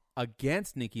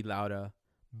against Niki Lauda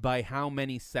by how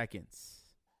many seconds?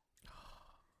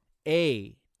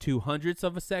 A, 200ths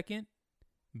of a second.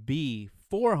 B,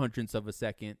 400ths of a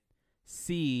second.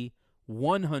 C,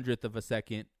 100th of a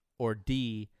second. Or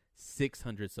D,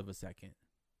 600ths of a second.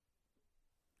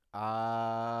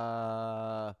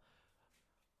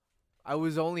 I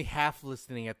was only half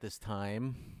listening at this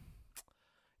time,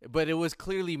 but it was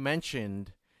clearly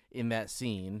mentioned in that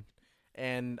scene,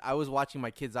 and I was watching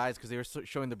my kids' eyes because they were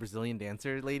showing the Brazilian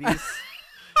dancer ladies.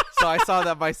 So I saw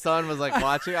that my son was like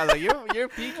watching. I was like, "You're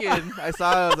peeking." I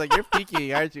was like, "You're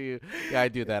peeking, aren't you?" Yeah, I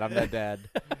do that. I'm that dad.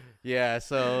 Yeah,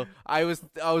 so I was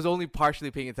only partially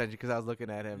paying attention because I was looking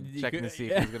at him, checking to see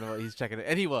if he's checking it,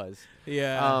 and he was.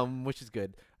 Yeah. Which is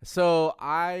good. So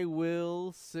I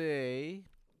will say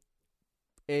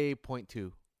a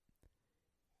 0.2.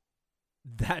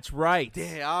 That's right.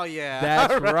 Damn. Oh yeah.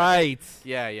 That's right.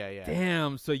 Yeah.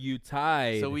 Damn. So you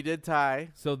tied. So we did tie.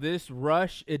 So this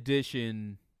Rush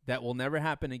edition that will never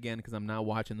happen again because I'm not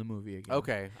watching the movie again.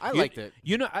 Okay, I liked it.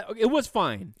 You know, it was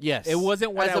fine. Yes, it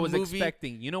wasn't what As I a was movie-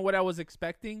 expecting. You know what I was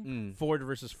expecting? Ford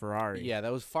versus Ferrari. Yeah,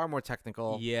 that was far more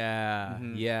technical. Yeah,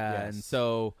 Mhm. yeah. Yes. And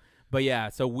so, but yeah,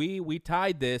 so we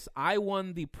tied this. I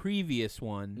won the previous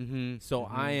one, Mm-hmm. so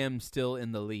I am still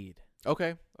in the lead.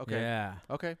 Okay. Yeah.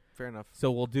 Okay. Fair enough. So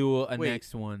we'll do a Wait.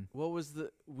 next one. What was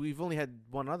the? We've only had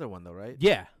one other one though, right?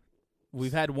 Yeah.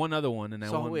 We've had one other one, and I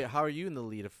So won. wait, how are you in the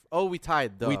lead? We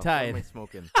tied. Duh. We What tied. am I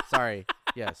smoking? Sorry.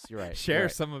 Yes, you're right. Share You're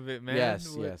right. some of it, man. Yes.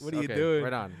 What are you Okay, doing?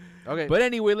 Right on. Okay. But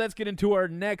anyway, let's get into our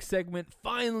next segment.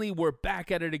 Finally, we're back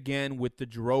at it again with the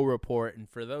D.R.O Report. And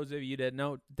for those of you that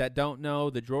don't know,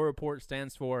 the D.R.O Report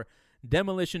stands for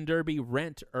Demolition Derby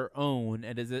Rent or Own.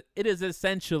 It is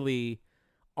essentially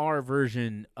our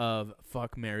version of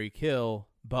Fuck, Marry, Kill,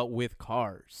 but with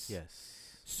cars. yes.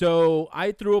 So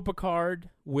I threw up a card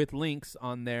with links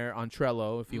on there on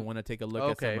Trello if you want to take a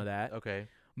look at some of that. Okay.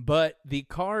 But the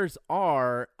cars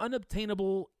are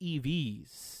unobtainable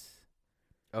EVs.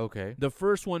 Okay. The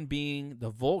first one being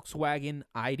the Volkswagen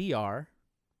IDR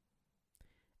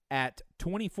at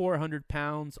 2,400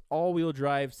 pounds, all-wheel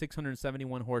drive,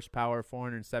 671 horsepower,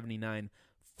 479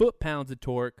 foot-pounds of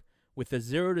torque with a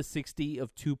 0 to 60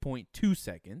 of 2.2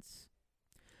 seconds.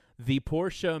 The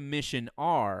Porsche Mission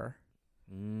R,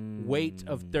 weight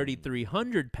of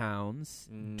 3,300 pounds,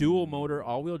 dual motor,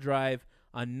 all-wheel drive,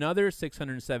 another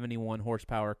 671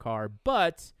 horsepower car,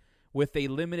 but with a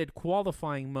limited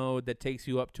qualifying mode that takes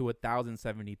you up to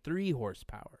 1,073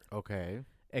 horsepower. Okay.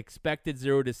 Expected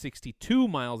 0 to 62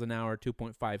 miles an hour,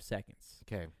 2.5 seconds.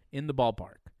 Okay. In the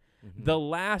ballpark. Mhm. The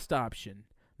last option,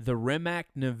 the Rimac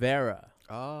Nevera.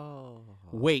 Oh.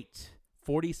 Weight,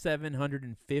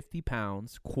 4,750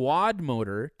 pounds. Quad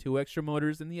motor, 2 extra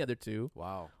motors than the other 2.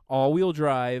 Wow. All-wheel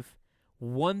drive,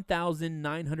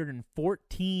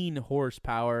 1,914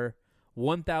 horsepower,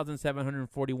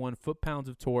 1,741 foot-pounds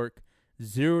of torque,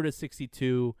 0 to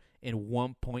 62 in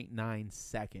 1.9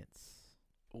 seconds.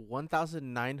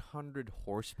 1,900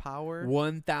 horsepower?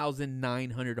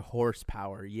 1,900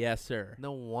 horsepower. Yes, sir.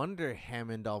 No wonder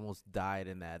Hammond almost died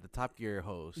in that. The Top Gear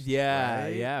host. Yeah,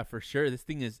 right? yeah, for sure. This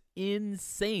thing is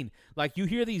insane. Like, you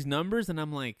hear these numbers, and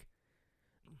I'm like,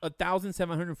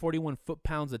 1,741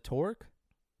 foot-pounds of torque?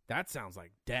 That sounds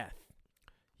like death.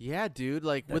 Yeah, dude.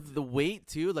 Like, with the weight,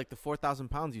 too. Like, the 4,000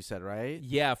 pounds you said, right?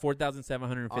 Yeah,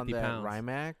 4,750 On that pounds.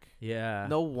 Rimac? Yeah.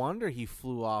 No wonder he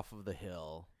flew off of the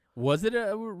hill. Was it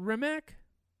a Rimac?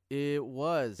 It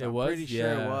was. It I'm was? pretty sure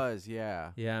Yeah. it was,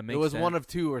 yeah. Yeah, It makes was sense. one of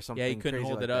 2 or something. Yeah, he couldn't crazy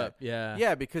hold like it up. that. Yeah.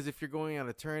 Yeah, because if you're going on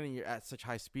a turn and you're at such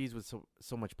high speeds with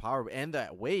so much power and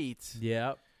that weight,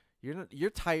 Yep. your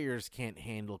tires can't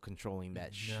handle controlling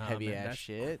that Nah, heavy man, ass that's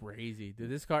shit. crazy. Dude,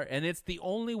 this car, and it's the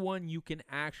only one you can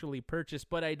actually purchase,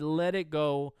 but I'd let it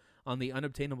go on the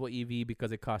unobtainable EV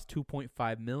because it cost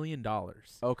 $2.5 million.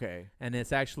 Okay. And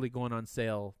it's actually going on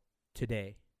sale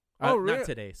today. Oh, Not really?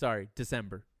 today. Sorry,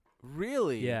 December.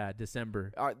 Really? Yeah,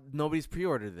 December. Nobody's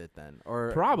pre-ordered it then,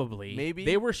 or Probably. maybe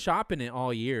They were shopping it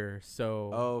all year,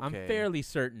 so I'm Okay. fairly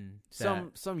certain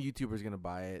that some YouTuber's gonna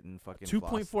buy it and fucking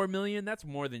 2.4 million. That's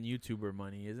more than YouTuber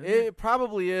money, isn't floss. it? It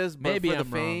probably is, but Maybe for the I'm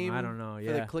wrong. fame, I don't know. for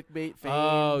Yeah. the clickbait fame.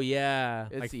 Oh yeah,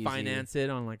 It's like easy. finance it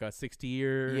on like a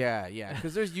 60-year. yeah.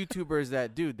 Because there's YouTubers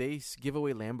that give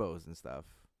away Lambos and stuff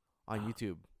on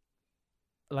YouTube.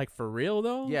 Like for real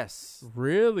though? Yes.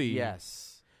 Really?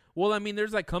 Yes. Well, I mean,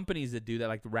 there's like companies that do that,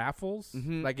 like the raffles,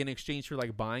 Mhm. like in exchange for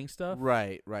like buying stuff.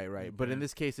 Right. But in Yeah.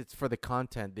 this case, it's for the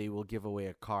content. They will give away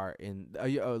a car a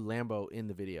Lambo in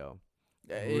the video.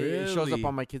 It shows up Really?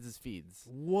 on my kids' feeds.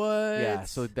 What? Yeah,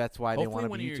 so that's why they Hopefully want to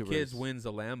one be of YouTubers. your kids wins a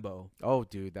Lambo. Oh,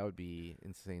 dude, that would be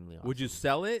insanely awesome. Would you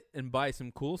sell it and buy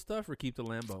some cool stuff, or keep the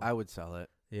Lambo? I would sell it.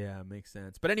 Yeah, makes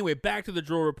sense. But anyway, back to the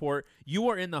D.R.O report. You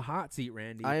are in the hot seat,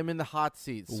 Randy. I am in the hot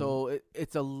seat, so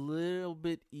it's a little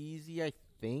bit easy, I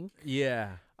think.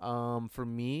 Yeah. For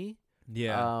me.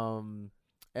 Yeah.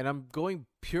 And I'm going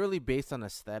purely based on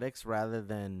aesthetics rather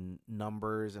than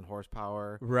numbers and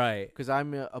horsepower. Right. Because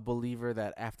I'm a believer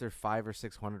that after 500 or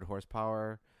 600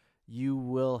 horsepower, you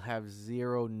will have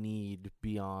zero need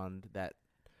beyond that.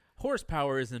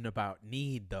 Horsepower isn't about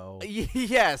need, though.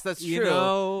 Yes, that's You true.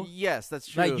 know, Yes, that's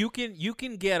true. Like you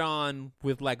can get on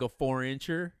with like a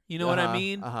 4-incher. You know what I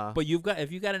mean? But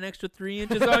if you got an extra 3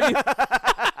 inches on you.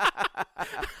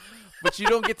 But you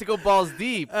don't get to go balls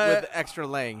deep with extra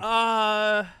length.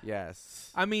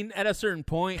 Yes. I mean, at a certain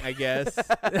point, I guess.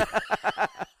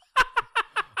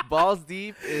 Balls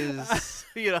deep is,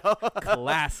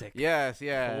 Classic. Yes.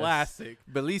 Classic.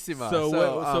 Bellissima.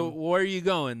 So where are you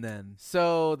going then?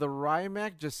 So the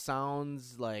Rimac just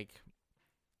sounds like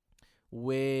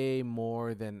way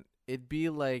more than it'd be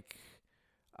like,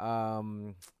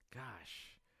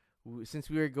 since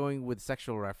we were going with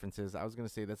sexual references, I was gonna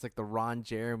say that's like the Ron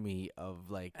Jeremy of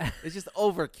like it's just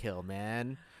overkill,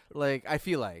 man. Like I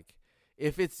feel like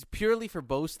if it's purely for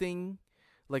boasting,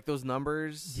 like those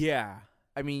numbers, Yeah.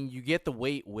 I mean you get the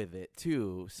weight with it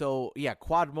too. So yeah,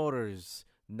 quad motors,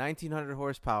 1900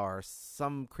 horsepower,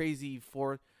 some crazy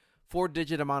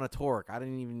four-digit amount of torque. I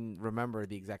didn't even remember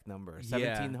the exact number.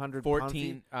 1700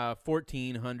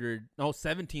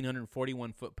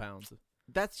 1741 foot-pounds.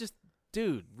 That's just,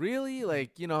 dude, really?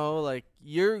 Like, like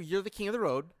you're the king of the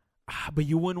road. But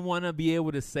you wouldn't want to be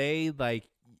able to say like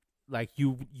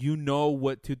you know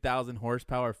what 2000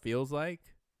 horsepower feels like?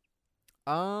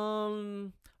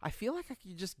 I feel like I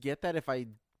could just get that if I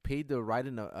paid to ride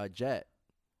in a jet.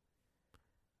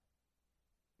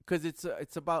 Because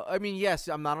it's about, I mean, yes,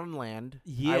 I'm not on land.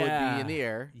 Yeah. I would be in the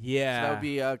air. Yeah. So that would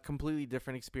be a completely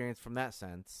different experience from that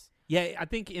sense. Yeah, I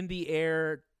think in the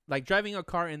air, like driving a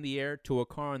car in the air to a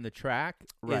car on the track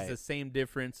Right. is the same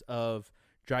difference of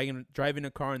driving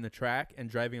a car on the track and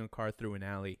driving a car through an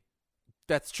alley.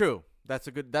 That's true. That's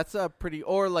a pretty,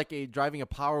 or like driving a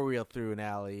Power Wheel through an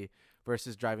alley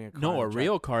versus driving a car. No, on a the track.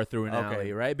 real car through an Okay.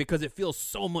 alley, right? Because it feels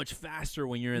so much faster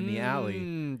when you're in the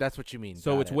alley. That's what you mean.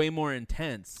 So Got it's it. way more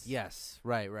intense. Yes.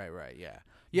 Right. Yeah.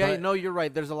 Yeah. But- No, you're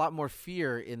right. There's a lot more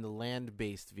fear in the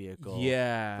land-based vehicle.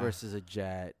 Yeah. Versus a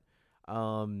jet.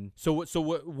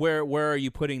 Where are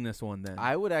you putting this one then?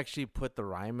 I would actually put the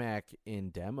Rimac in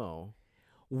demo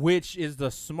Which is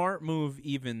the smart move,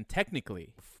 even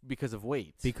technically, because of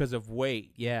weight. because of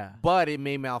weight. Yeah. But it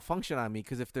may malfunction on me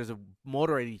because if there's a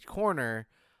motor at each corner,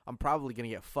 I'm probably gonna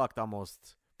get fucked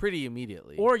almost pretty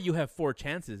immediately. Or you have 4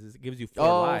 chances. It gives you 4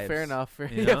 lives. Fair enough.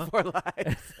 You know? Yeah, 4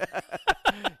 lives.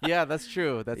 Yeah, that's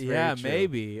true. That's very yeah, true.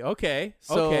 maybe. Okay.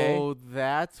 So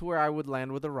that's where I would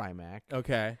land with the Rimac.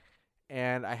 Okay.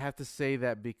 And I have to say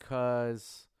that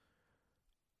because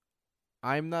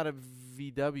I'm not a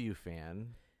VW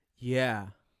fan, Yeah.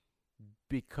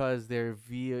 because they're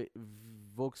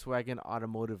Volkswagen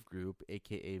Automotive Group,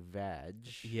 a.k.a. VAG.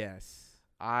 Yes.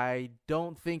 I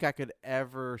don't think I could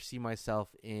ever see myself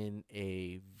in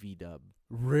a VW.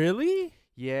 Really?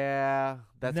 Yeah,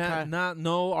 that's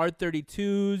no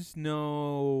R32s,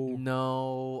 no.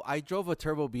 No, I drove a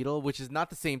Turbo Beetle, which is not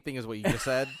the same thing as what you just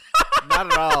said. Not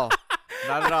at all.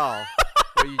 Not at all.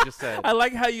 What you just said. I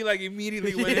like how you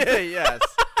immediately went Yeah, into yes.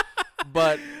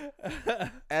 But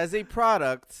as a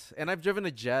product, and I've driven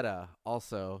a Jetta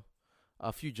also,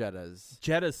 a few Jettas.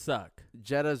 Jettas suck.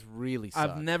 Jettas really suck.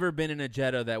 I've never been in a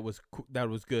Jetta that was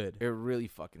good. It really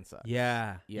fucking sucks.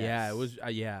 Yeah. Yes. Yeah, it was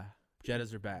yeah.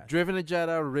 Jettas are bad. Driven a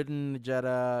Jetta, ridden a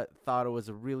Jetta, thought it was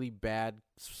a really bad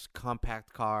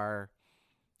compact car.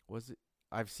 Was it?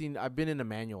 I've been in a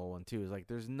manual one too. It's like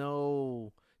there's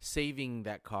no saving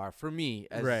that car for me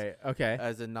as Right. Okay.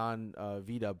 as a non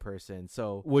VW person.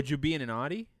 So, Would you be in an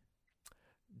Audi?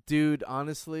 dude,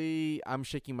 honestly, I'm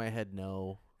shaking my head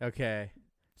no. Okay.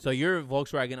 So you're a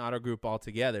Volkswagen Auto Group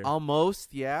altogether.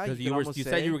 Almost, yeah. Because you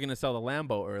said you were going to sell the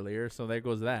Lambo earlier, so there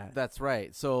goes that. That's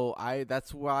right. So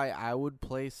that's why I would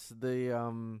place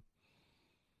the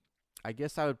I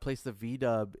guess I would place the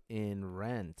VW in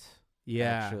rent.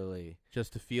 Yeah. Actually,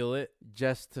 Just to feel it.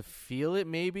 just to feel it,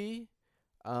 maybe.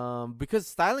 Because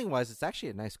styling wise, it's actually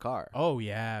a nice car. Oh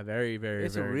yeah, very very.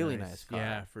 It's a very really nice car.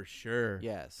 Yeah, for sure.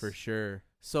 Yes, For sure.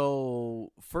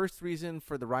 So first reason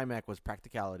for the Rimac was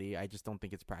practicality. I just don't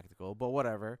think it's practical, but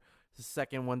whatever. The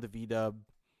second one, the VW,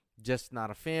 just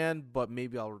not a fan, but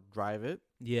maybe I'll drive it.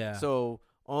 Yeah. So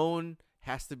own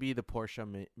has to be the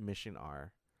Porsche Mission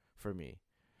R for me.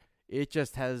 It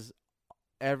just has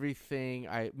everything.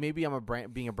 Maybe I'm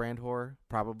being a brand whore,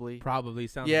 probably. Probably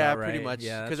sounds Yeah, about right. pretty much.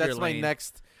 Yeah, Because your that's my lane.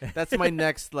 next. That's my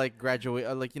next graduate.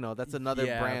 That's another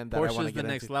Yeah, brand that I want to Porsche's get the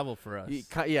next into. level for us.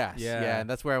 Yes, Yeah. yeah, and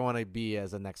that's where I want to be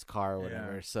as a next car or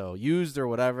whatever. Yeah. So used or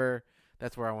whatever,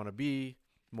 that's where I want to be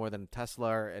more than Tesla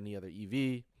or any other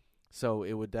EV. So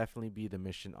it would definitely be the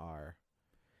Mission R.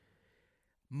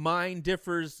 Mine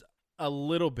differs a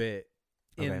little bit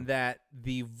Okay. in that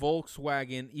the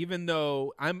Volkswagen, even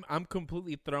though I'm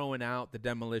completely throwing out the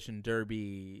Demolition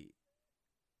Derby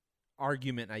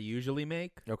argument I usually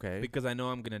make Okay. because I know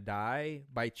I'm going to die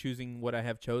by choosing what I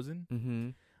have chosen, Mm-hmm.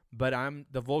 but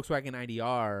the Volkswagen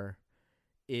IDR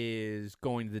is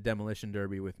going to the Demolition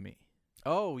Derby with me.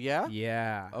 Oh yeah.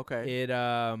 Yeah. Okay. It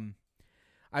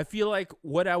I feel like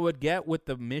what I would get with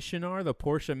the Mission R, the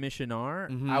Porsche Mission R,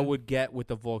 I would get with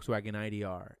the Volkswagen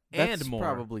IDR. That's and more.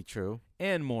 probably true.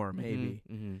 And more, maybe.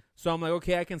 Mm-hmm. So I'm like,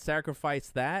 okay, I can sacrifice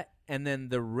that. And then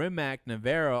the Rimac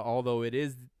Navara, although it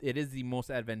is the most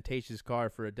advantageous car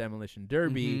for a demolition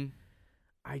derby,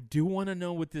 I do want to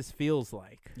know what this feels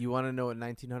like. You want to know what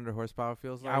 1900 horsepower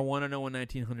feels like? I want to know what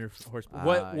 1900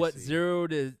 horsepower. What 0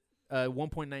 to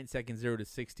 1.9 seconds 0 to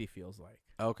 60 feels like.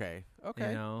 Okay. You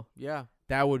know? Yeah.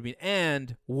 That would be,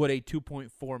 and what a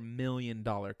 $2.4 million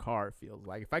car feels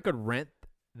like. If I could rent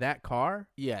that car,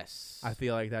 yes, I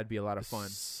feel like that'd be a lot of fun.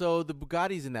 So the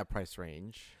Bugatti's in that price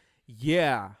range.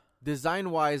 Yeah.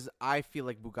 Design wise, I feel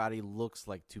like Bugatti looks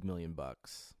like $2 million.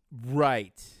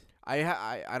 Right.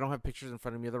 I don't have pictures in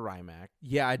front of me of the Rimac.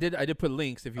 Yeah, I did put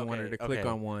links if you wanted to click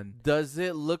on one. Does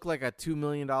it look like a $2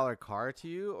 million car to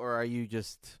you, or are you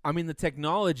just? I mean, the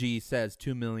technology says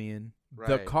 $2 million. Right.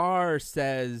 The car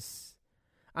says,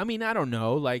 I mean, I don't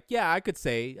know. Like, yeah, I could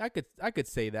say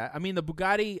that. I mean, the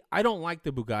Bugatti, I don't like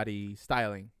the Bugatti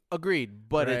styling. Agreed,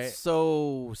 but Right. it's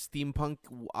so steampunk,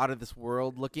 out of this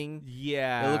world looking.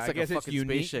 Yeah, It looks like I guess a it's fucking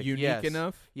spaceship. unique Yes.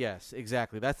 enough. Yes,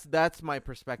 exactly. That's my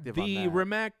perspective on The that.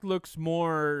 Rimac looks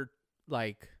more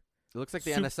like, It looks like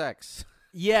the Sup- NSX.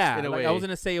 yeah, In a like way. I was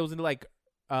gonna say it was like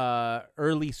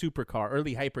early supercar,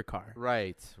 early hypercar.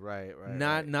 Right.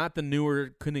 Not the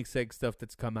newer Koenigsegg stuff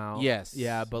that's come out. Yes.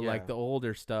 Yeah, but Yeah. like the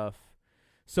older stuff.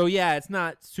 So yeah, it's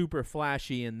not super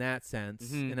flashy in that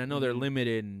sense, Mhm, and I know they're mhm.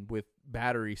 limited with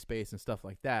battery space and stuff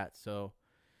like that. So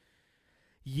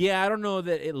yeah, I don't know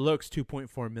that it looks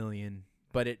 2.4 million,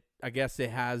 but I guess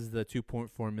it has the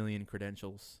 2.4 million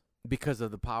credentials. Because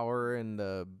of the power and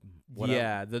the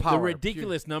The Power,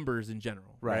 ridiculous numbers in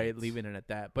general, right? Right. Leaving it at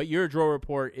that. But your draw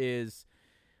report is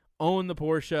own the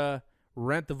Porsche,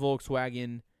 rent the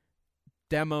Volkswagen,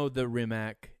 demo the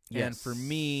Rimac, and Yes. for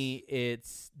me,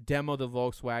 it's demo the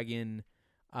Volkswagen,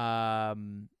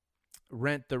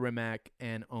 rent the Rimac,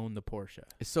 and own the Porsche.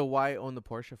 So why own the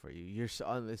Porsche for you? You're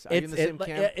on this. Are you in the same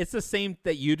camp? It's the same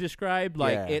that you described.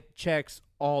 Like Yeah. it checks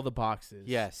all the boxes.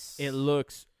 Yes. It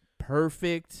looks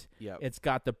perfect. Yep. It's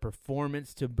got the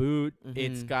performance to boot.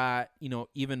 It's Mhm. got,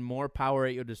 even more power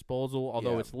at your disposal,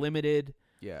 although Yeah. it's limited.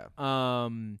 Yeah.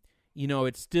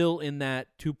 It's still in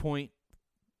that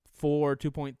 2.4,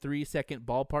 2.3 second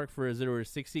ballpark for a 0 to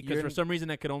 60 because You're for some reason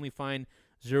I could only find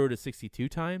 0 to 62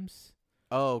 times.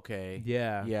 Oh, okay.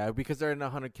 Yeah. Yeah, because they're in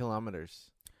 100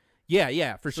 kilometers.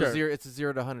 Yeah, for So sure. it's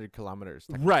 0 to 100 kilometers.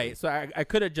 technically. Right. So I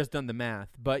could have just done the math,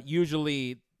 but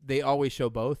usually they always show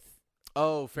both.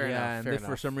 Oh, fair enough. And Fair for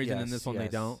enough. some reason in Yes, this one they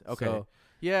yes. don't. Okay. So,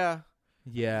 Yeah.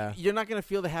 yeah. You're not gonna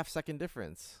feel the half-second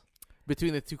difference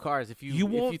between the two cars if you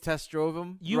won't- test drove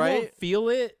them. You right? won't feel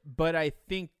it, but I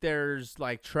think there's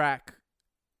like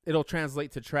it'll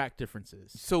translate to track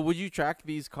differences. So would you track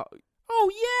these cars? Oh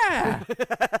yeah.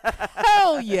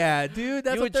 Hell yeah, dude.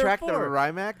 That's You what would they're track for.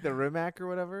 the Rimac or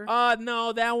whatever.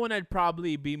 No, that one I'd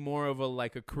probably be more of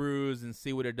a cruise and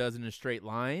see what it does in a straight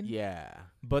line. Yeah.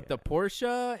 But the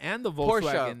Porsche and the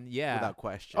Volkswagen, yeah. Without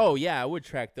question. Oh yeah, I would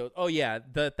track those. Oh yeah,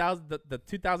 the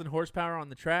 2,000 horsepower on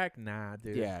the track. Nah,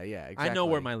 dude. Yeah. Exactly. I know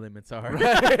where my limits are.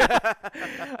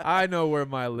 I know where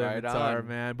my limits are, on.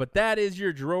 man. But that is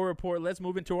your draw report. Let's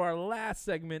move into our last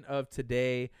segment of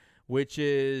today, which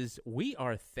is we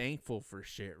are thankful for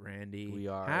shit, Randy. We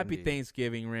are. Happy indeed.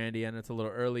 Thanksgiving, Randy. I know it's a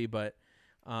little early, but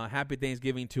happy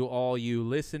Thanksgiving to all you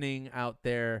listening out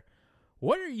there.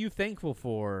 What are you thankful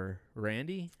for,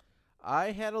 Randy?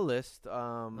 I had a list.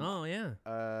 Oh,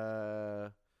 yeah.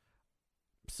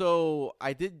 So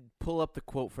I did pull up the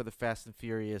quote for the Fast and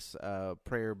Furious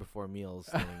prayer before meals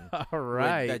thing. All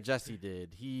right. That Jesse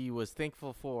did. He was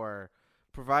thankful for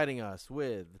providing us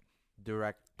with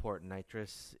direct port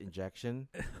nitrous injection,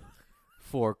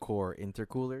 4-core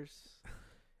intercoolers,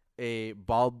 a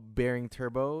ball bearing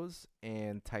turbos,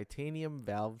 and titanium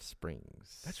valve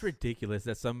springs. That's ridiculous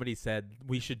that somebody said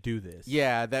we should do this.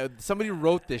 Yeah, that somebody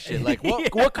wrote this shit. Like,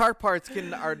 what car parts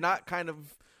are not kind of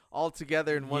all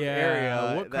together in one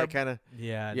area? what That kind of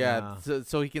Yeah. yeah.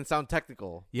 So he can sound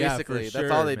technical. Yeah, basically, for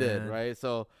that's all sure, they did, man. right?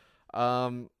 So,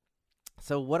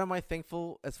 so what am I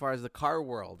thankful as far as the car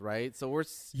world, right? So we're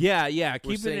Yeah. We're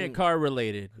Keeping saying it car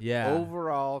related. Yeah.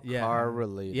 overall Yeah. car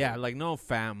related. Yeah, like no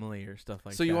family or stuff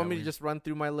like that. So you want me to just run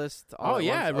through my list? Oh at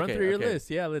yeah, once? run Okay, through your okay. list.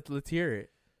 Yeah, let's hear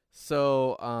it.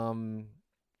 So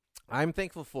I'm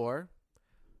thankful for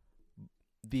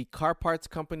the car parts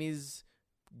companies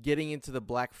getting into the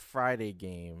Black Friday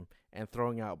game and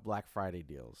throwing out Black Friday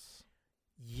deals.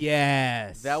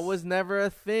 Yes. That was never a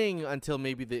thing until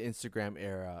maybe the Instagram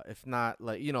era, if not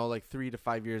like 3 to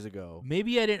 5 years ago.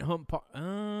 Maybe I didn't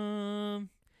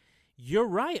You're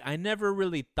right. I never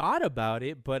really thought about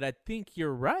it, but I think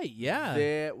you're right. Yeah.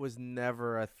 That was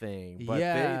never a thing. But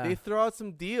Yeah. they throw out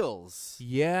some deals.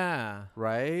 Yeah.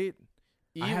 Right?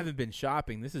 I haven't been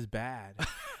shopping. This is bad.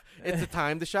 It's a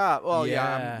time to shop. Well,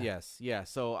 Yeah. yeah.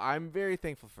 So I'm very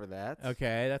thankful for that.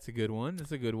 Okay, that's a good one.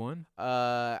 That's a good one.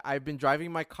 I've been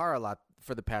driving my car a lot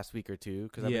for the past week or two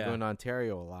because I've Yeah. been going to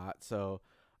Ontario a lot. So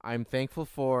I'm thankful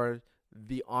for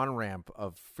the on-ramp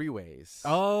of freeways.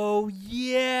 Oh,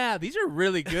 yeah. These are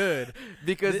really good.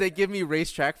 Because they give me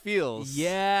racetrack feels.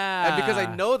 Yeah. And because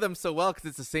I know them so well because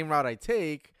it's the same route I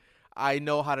take, I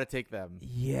know how to take them.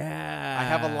 Yeah. I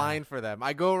have a line for them.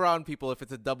 I go around people if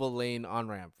it's a double lane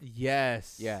on-ramp.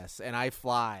 Yes. Yes, and I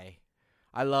fly.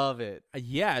 I love it.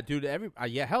 Yeah, dude.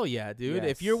 Yeah, hell yeah, dude.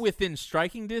 Yes. If you're within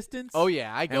striking distance. Oh,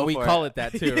 yeah, I go and we for call it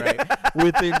that too, right?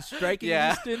 Within striking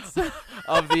Yeah. distance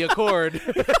Of the Accord.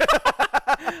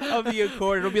 of the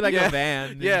Accord, it'll be like Yeah. a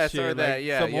van. and Yes, shit, or that, like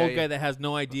yeah, some yeah, old yeah. guy that has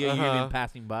no idea you're Uh-huh. even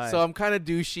passing by. So I'm kind of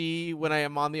douchey when I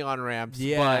am on the on-ramps.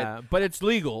 yeah, but it's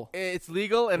legal. But it's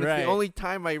legal, and it's Right. the only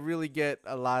time I really get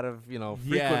a lot of, frequent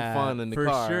Yeah, fun in the for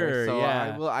car. sure, So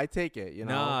yeah. I take it,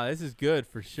 Nah, this is good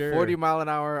for sure. 40 mile an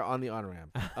hour on the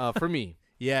on-ramp for me.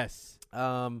 Yes.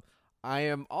 I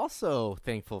am also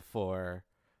thankful for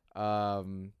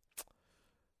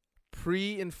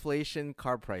pre-inflation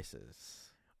car prices.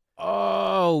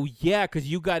 Oh yeah, because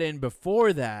you got in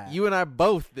before that. You and I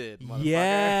both did, motherfucker.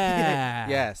 Yeah.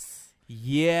 Yes.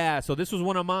 Yeah. So this was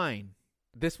one of mine.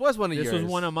 This was one of yours. This was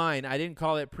one of mine. I didn't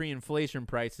call it pre-inflation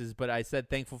prices, but I said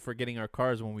thankful for getting our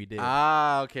cars when we did.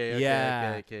 Ah, okay.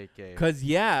 Yeah. Okay. Cause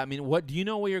I mean, do you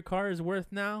know what your car is worth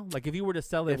now? Like if you were to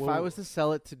sell it, If I was to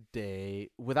sell it today,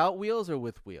 without wheels or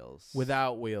with wheels?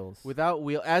 without wheels, Without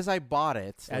wheel, as I bought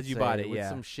it. As let's you say, bought it, with yeah.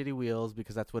 some shitty wheels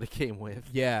because that's what it came with.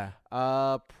 yeah,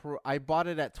 I bought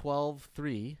it at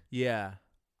 12.3. yeah.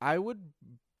 I would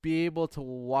be able to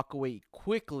walk away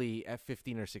quickly at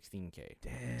 15 or 16K.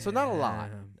 Damn. So not a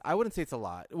lot. I wouldn't say it's a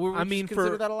lot. Would I you mean,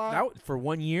 consider for that a lot? for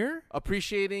 1 year.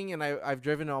 Appreciating, and I've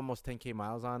driven almost 10K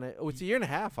miles on it. Oh, it's a year and a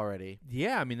half already.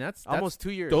 Yeah, I mean that's Almost 2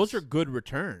 years. Those are good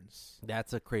returns. That's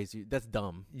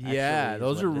dumb. Yeah, actually, is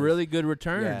those what are it is. really good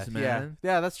returns, man.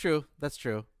 Yeah, that's true. That's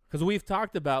true. Because we've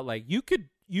talked about like you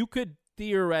could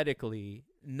theoretically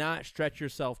not stretch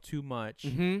yourself too much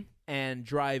Mm-hmm. and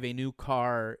drive a new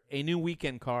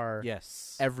weekend car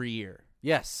Yes. every year.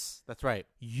 Yes, that's right.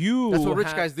 That's what rich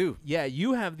guys do. Yeah,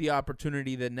 you have the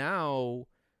opportunity that now.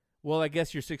 Well, I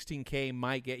guess your 16K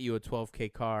might get you a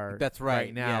 12K car. That's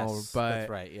right. now, yes, but that's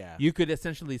right. Yeah. you could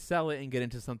essentially sell it and get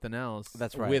into something else.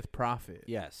 That's right. with profit.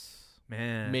 Yes.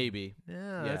 Man, Maybe.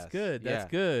 Yeah, Yes. that's good. That's Yeah.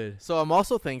 good. So I'm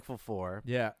also thankful for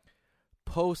Yeah.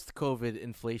 post-COVID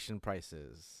inflation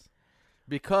prices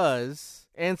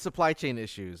and supply chain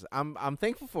issues. I'm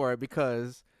thankful for it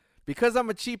because I'm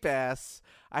a cheap ass.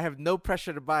 I have no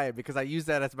pressure to buy it because I use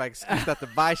that as my excuse not to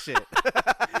buy shit.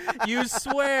 You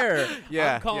swear.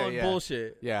 Yeah, I'm calling yeah.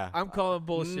 bullshit. Yeah. I'm calling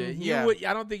bullshit. Yeah.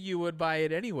 I don't think you would buy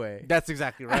it anyway. That's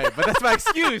exactly right. But that's my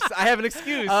excuse. I have an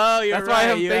excuse. Oh, you're That's right.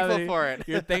 why I'm You thankful have for it.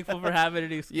 You're thankful for having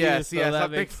an excuse. Yes, so yes. that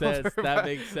I'm makes thankful sense. for That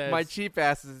makes sense. My cheap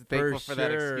ass is thankful for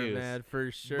that excuse. man.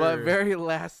 For sure. But very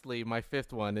lastly, my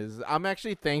fifth one is I'm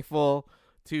actually thankful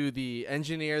to the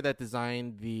engineer that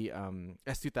designed the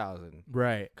S2000.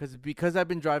 right. Because I've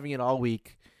been driving it all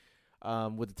week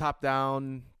with the top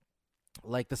down,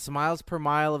 like the miles per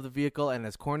mile of the vehicle, and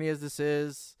as corny as this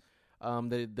is,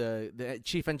 the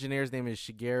chief engineer's name is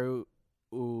Shigeru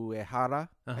Uehara,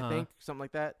 Uh-huh. I think, something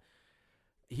like that.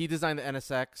 He designed the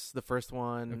NSX, the first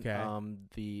one, Okay.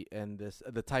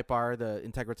 the Type R, the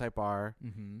Integra Type R,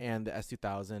 Mm-hmm. and the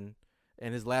S2000.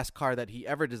 And his last car that he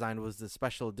ever designed was the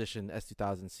special edition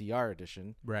S2000 CR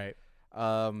edition. Right.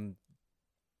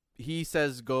 He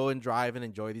says go and drive and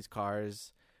enjoy these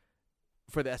cars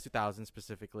for the S2000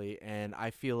 specifically. And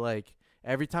I feel like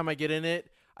every time I get in it,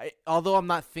 although I'm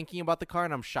not thinking about the car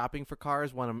and I'm shopping for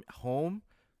cars when I'm home,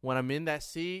 when I'm in that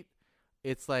seat,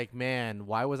 it's like, man,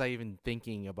 why was I even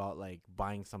thinking about like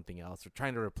buying something else or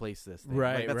trying to replace this thing?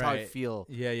 Right, Like, that's how I right. feel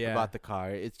Yeah. about the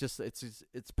car. It's just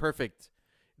it's perfect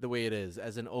the way it is.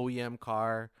 As an OEM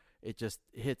car, it just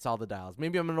hits all the dials.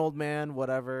 Maybe I'm an old man,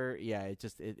 whatever. Yeah, it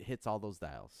hits all those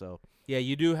dials. So Yeah,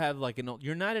 you do have like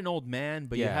you're not an old man,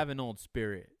 but you Yeah. have an old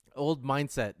spirit. old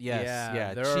mindset. Yes. Yeah,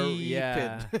 Yeah. there are- Cheap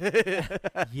yeah.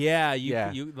 and- Yeah,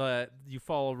 Yeah. you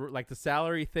follow like the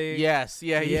salary thing. Yes.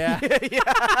 Yeah. Yeah.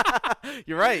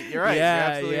 You're right. You're right. Yeah, You're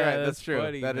absolutely yeah, right. that's That's true.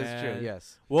 funny, That is man. true.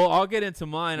 Yes. Well, I'll get into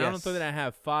mine. I don't Yes. think that I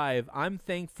have 5. I'm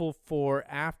thankful for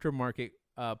aftermarket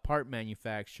part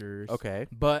manufacturers. Okay.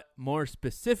 But more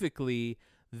specifically,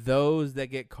 those that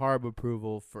get carb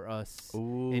approval for us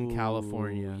in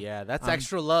California. Yeah, that's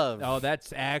extra love. Oh,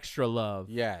 that's extra love.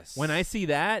 Yes. When I see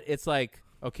that, it's like,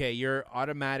 okay, you're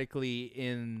automatically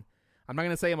in. I'm not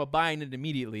going to say I'm buying it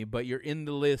immediately, but you're in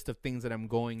the list of things that I'm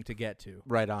going to get to.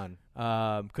 Right on.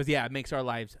 Because, yeah, it makes our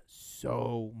lives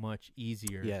so much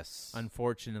easier. Yes.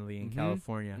 Unfortunately, in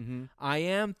California. Mm-hmm. I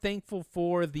am thankful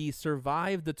for the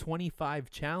Survive the 25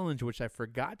 challenge, which I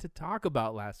forgot to talk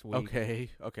about last week.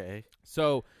 Okay.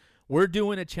 So we're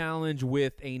doing a challenge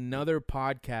with another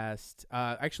podcast.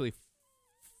 Actually,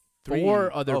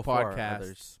 four other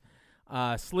podcasts.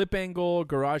 Slip Angle,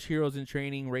 Garage Heroes in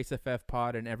Training, Race FF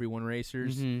Pod, and Everyone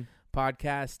Racers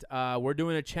podcast. We're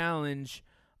doing a challenge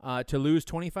to lose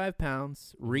 25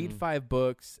 pounds, read 5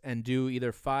 books, and do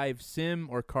either 5 sim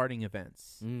or karting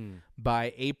events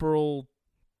by April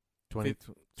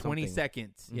 22nd.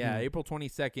 Yeah, April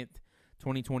 22nd,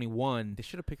 2021. They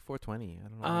should have picked 420. I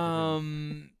don't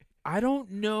know. I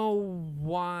don't know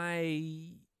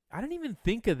why. I didn't even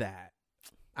think of that.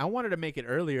 I wanted to make it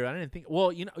earlier. I didn't think. Well,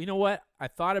 you know what? I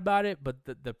thought about it, but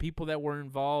the people that were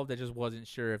involved, I just wasn't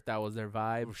sure if that was their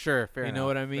vibe. Sure, fair enough. You know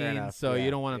what I mean? So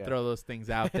you don't want to throw those things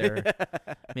out there.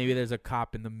 Maybe there's a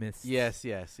cop in the mist. Yes.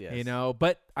 You know,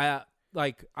 but I've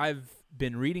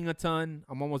been reading a ton.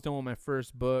 I'm almost done with my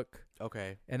first book.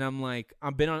 Okay. And I'm like,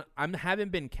 I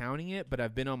haven't been counting it, but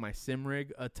I've been on my sim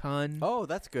rig a ton. Oh,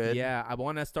 that's good. Yeah, I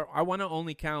want to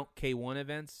only count K1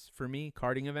 events for me,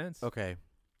 karting events. Okay.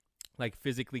 Like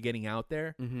physically getting out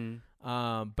there.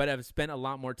 But I've spent a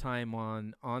lot more time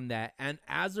on that. And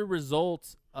as a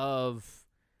result of,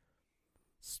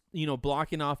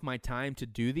 blocking off my time to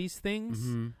do these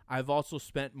things, I've also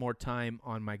spent more time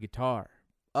on my guitar.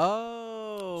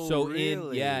 Oh, so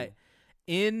really?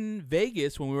 in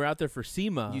Vegas when we were out there for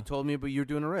SEMA. You told me, but you were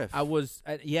doing a riff. I was,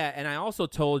 and I also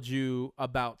told you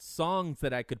about songs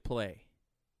that I could play.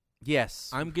 Yes.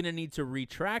 I'm going to need to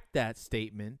retract that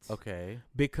statement. Okay.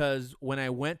 Because when I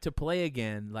went to play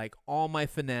again, like all my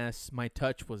finesse, my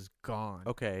touch was gone.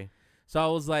 Okay. So I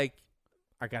was like,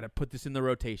 I got to put this in the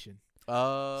rotation.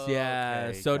 Oh, yeah.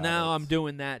 Okay, so now I'm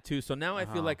doing that too. So now I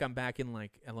feel Uh-huh. like I'm back in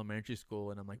like elementary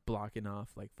school and I'm like blocking off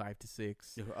like 5 to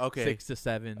 6. Okay. 6 to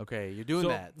 7. Okay. You're doing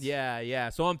that. Yeah.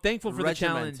 So I'm thankful for the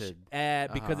challenge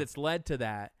because it's led to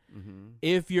that.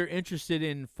 If you're interested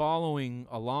in following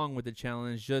along with the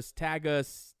challenge, just tag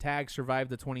us, Survive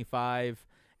the 25,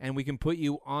 and we can put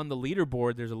you on the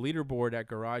leaderboard. There's a leaderboard at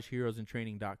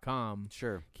garageheroesintraining.com.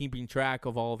 Sure. Keeping track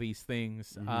of all these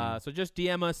things. So just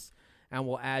DM us, and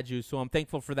we'll add you. So I'm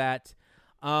thankful for that.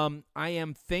 I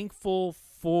am thankful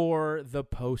for the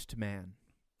postman.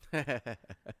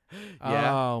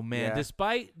 Oh, man. Yeah.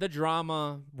 Despite the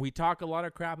drama, we talk a lot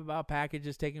of crap about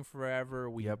packages taking forever.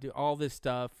 We do all this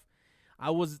stuff. I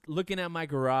was looking at my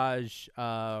garage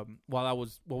while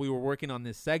we were working on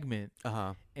this segment,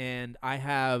 and I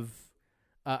have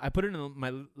I put it in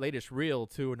my latest reel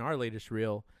too, in our latest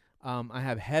reel. I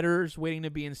have headers waiting to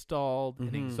be installed,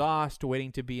 an exhaust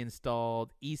waiting to be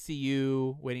installed,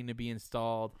 ECU waiting to be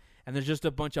installed, and there's just a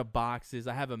bunch of boxes.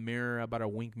 I have a mirror, about a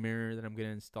wink mirror that I'm going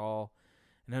to install,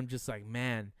 and I'm just like,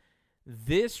 man,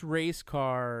 this race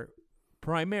car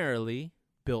primarily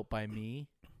built by me,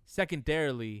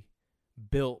 secondarily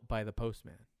built by the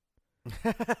postman.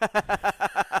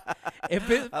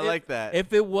 I like that.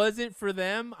 If it wasn't for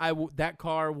them, that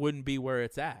car wouldn't be where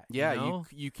it's at. Yeah, you know?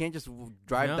 you can't just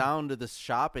drive down to the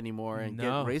shop anymore and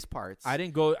get race parts. I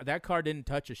didn't go. That car didn't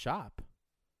touch a shop.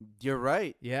 You're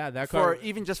right. Yeah, that car.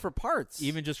 Even just for parts.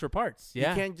 Even just for parts. Yeah.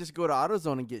 You can't just go to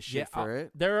AutoZone and get shit for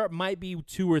it. There might be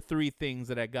 2 or 3 things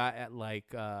that I got at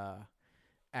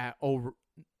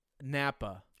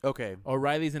Napa. Okay.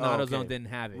 O'Reilly's and AutoZone didn't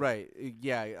have it. Right.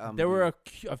 Yeah. There were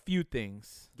a few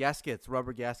things. Gaskets,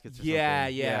 rubber gaskets or yeah,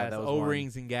 something. Yeah. That was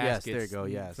O-rings and gaskets. Yes, there you go,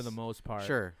 yes. For the most part.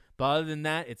 Sure. But other than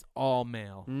that, it's all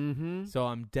male. So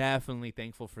I'm definitely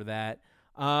thankful for that.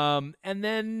 And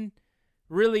then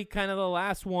really kind of the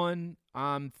last one,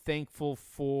 I'm thankful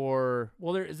for,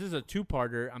 this is a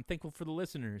 2-parter. I'm thankful for the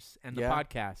listeners and the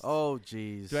podcast. Oh,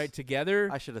 jeez. Right, together.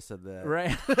 I should have said that.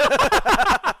 Right.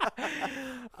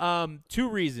 2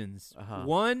 reasons.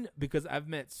 One, because I've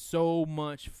met so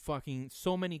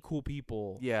many cool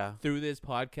people through this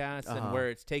podcast and where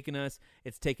it's taken us.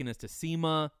 It's taken us to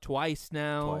SEMA twice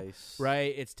now.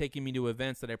 Right? It's taken me to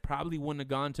events that I probably wouldn't have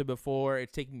gone to before.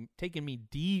 It's taken me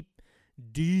deep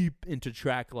into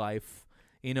track life.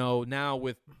 You know, now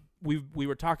we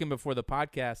were talking before the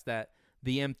podcast that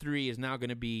the M3 is now going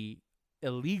to be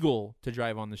illegal to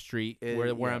drive on the street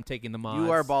where I'm taking the mods.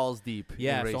 You are balls deep.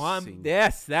 Yeah, in so racing. I'm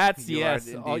yes, that's You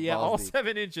yes. are Oh yeah, all deep.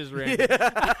 7 inches, Randy.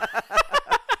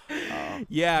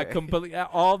 Yeah, Okay. completely.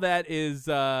 All that is,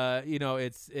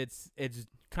 it's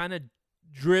kind of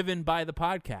driven by the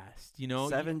podcast.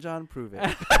 7 John, prove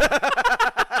it.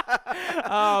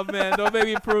 Oh man, don't make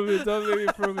me prove it.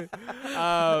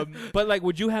 But like,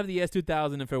 would you have the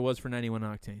S2000 if it was for 91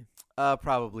 octane?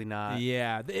 Probably not.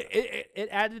 Yeah, it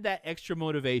added that extra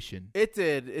motivation. It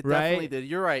did. It Right? definitely did.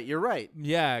 You're right.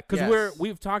 Yeah, because Yes.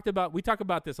 we talk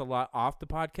about this a lot off the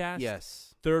podcast.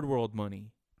 Yes. Third world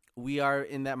money. We are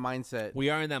in that mindset. We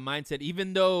are in that mindset,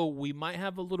 even though we might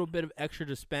have a little bit of extra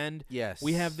to spend. Yes.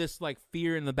 We have this like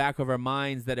fear in the back of our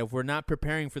minds that if we're not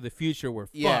preparing for the future, we're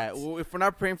Yeah. fucked. Well, if we're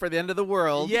not praying for the end of the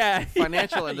world, Yeah,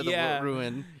 financial end of the Yeah.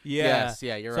 ruin. Yeah. Yes.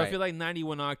 Yeah. You're So right. I feel like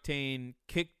 91 octane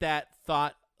kicked that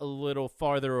thought a little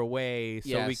farther away,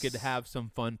 so we could Yes. have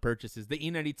some fun purchases. The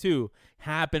E92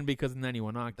 happened because of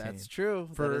 91 octane. That's true.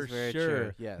 for that is very sure.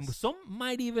 True. Yes. Some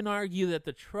might even argue that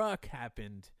the truck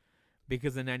happened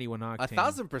because of 91 octane.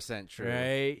 1,000% true.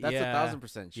 Right? That's Yeah.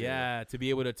 1,000% true. Yeah, to be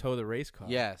able to tow the race car.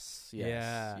 Yes.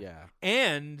 Yeah. Yeah.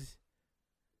 And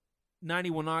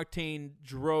 91 octane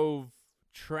drove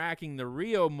tracking the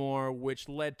Rio more, which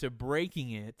led to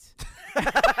breaking it.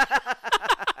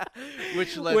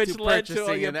 Which led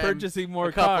to purchasing more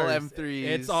a couple cars. M3s.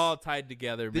 It's all tied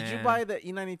together, man. Did you buy the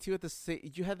E92 at the same?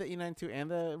 Did you have the E92 and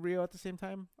the Rio at the same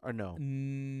time, or no?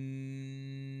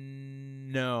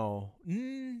 No.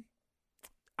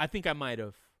 I think I might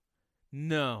have.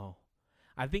 No.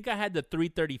 I think I had the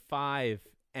 335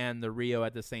 and the Rio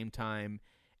at the same time.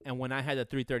 And when I had the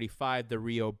 335, the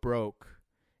Rio broke.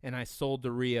 And I sold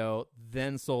the Rio,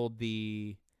 then sold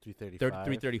the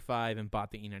 335 and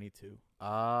bought the E92. Oh,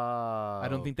 I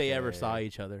don't think they ever saw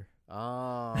each other.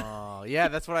 Oh, yeah,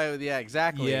 that's what yeah,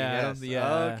 exactly. Yeah, Yes.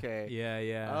 yeah. Okay.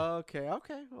 Yeah.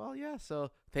 Okay. Well, yeah.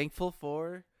 So thankful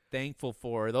for.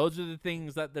 Those are the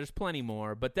things that there's plenty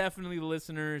more, but definitely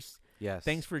listeners, Yes.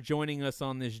 thanks for joining us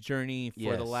on this journey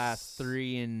for the last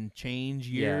 3 and change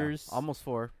years. Yeah, almost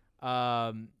 4.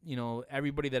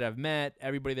 Everybody that I've met,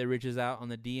 everybody that reaches out on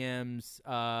the DMs.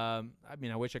 I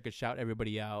wish I could shout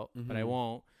everybody out, but I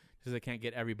won't because I can't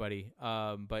get everybody.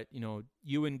 But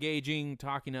you engaging,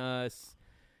 talking to us,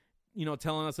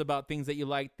 telling us about things that you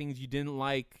like, things you didn't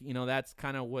like. That's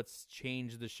kind of what's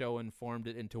changed the show and formed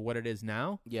it into what it is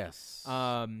now. Yes.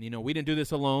 We didn't do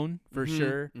this alone for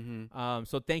sure. Mm-hmm.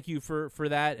 So thank you for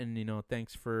that, and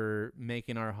thanks for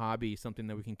making our hobby something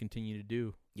that we can continue to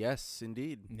do. Yes,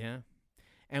 indeed. Yeah.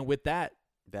 And with that,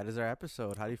 that is our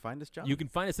episode. How do you find us, John? you can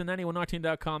find us at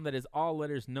 91octane.com. That is all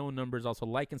letters, no numbers. Also,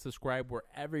 like and subscribe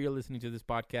wherever you're listening to this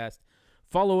podcast.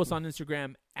 Follow us on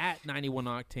Instagram at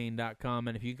 91octane.com.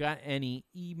 And if you got any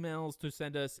emails to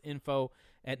send us, info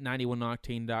at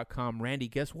 91octane.com. Randy,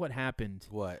 guess what happened?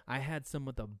 What? I had some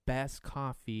of the best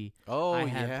coffee I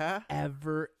have yeah?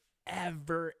 ever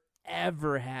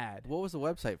had. What was the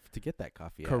website to get that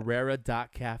coffee at?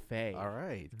 Carrera.cafe. All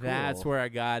right. That's cool. where I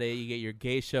got it. You get your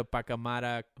geisha,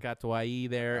 pacamara, catuai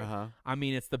there. Uh-huh. I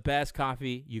mean, it's the best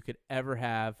coffee you could ever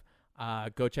have.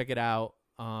 Go check it out.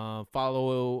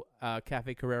 Follow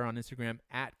Cafe Carrera on Instagram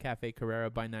at Cafe Carrera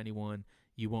by 91.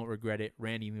 You won't regret it.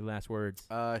 Randy, any last words?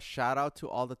 Shout out to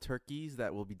all the turkeys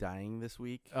that will be dying this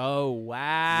week. Oh,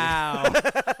 wow.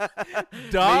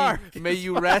 Dark. May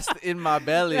you rest in my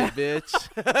belly,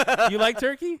 bitch. You like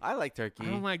turkey? I like turkey. I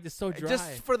don't like this. So dry.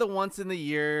 Just for the once in the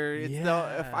year. It's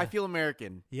Yeah. I feel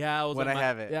American. Yeah, when I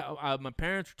have it. Yeah, my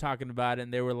parents were talking about it,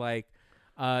 and they were like,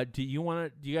 "Do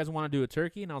you guys want to do a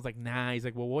turkey?" And I was like, "Nah." He's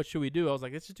like, "Well, what should we do?" I was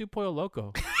like, "Let's just do pollo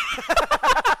loco."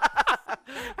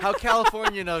 How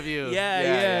Californian of you.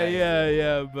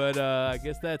 Yeah. But I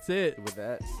guess that's it. With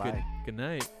that, bye. Good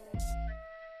night.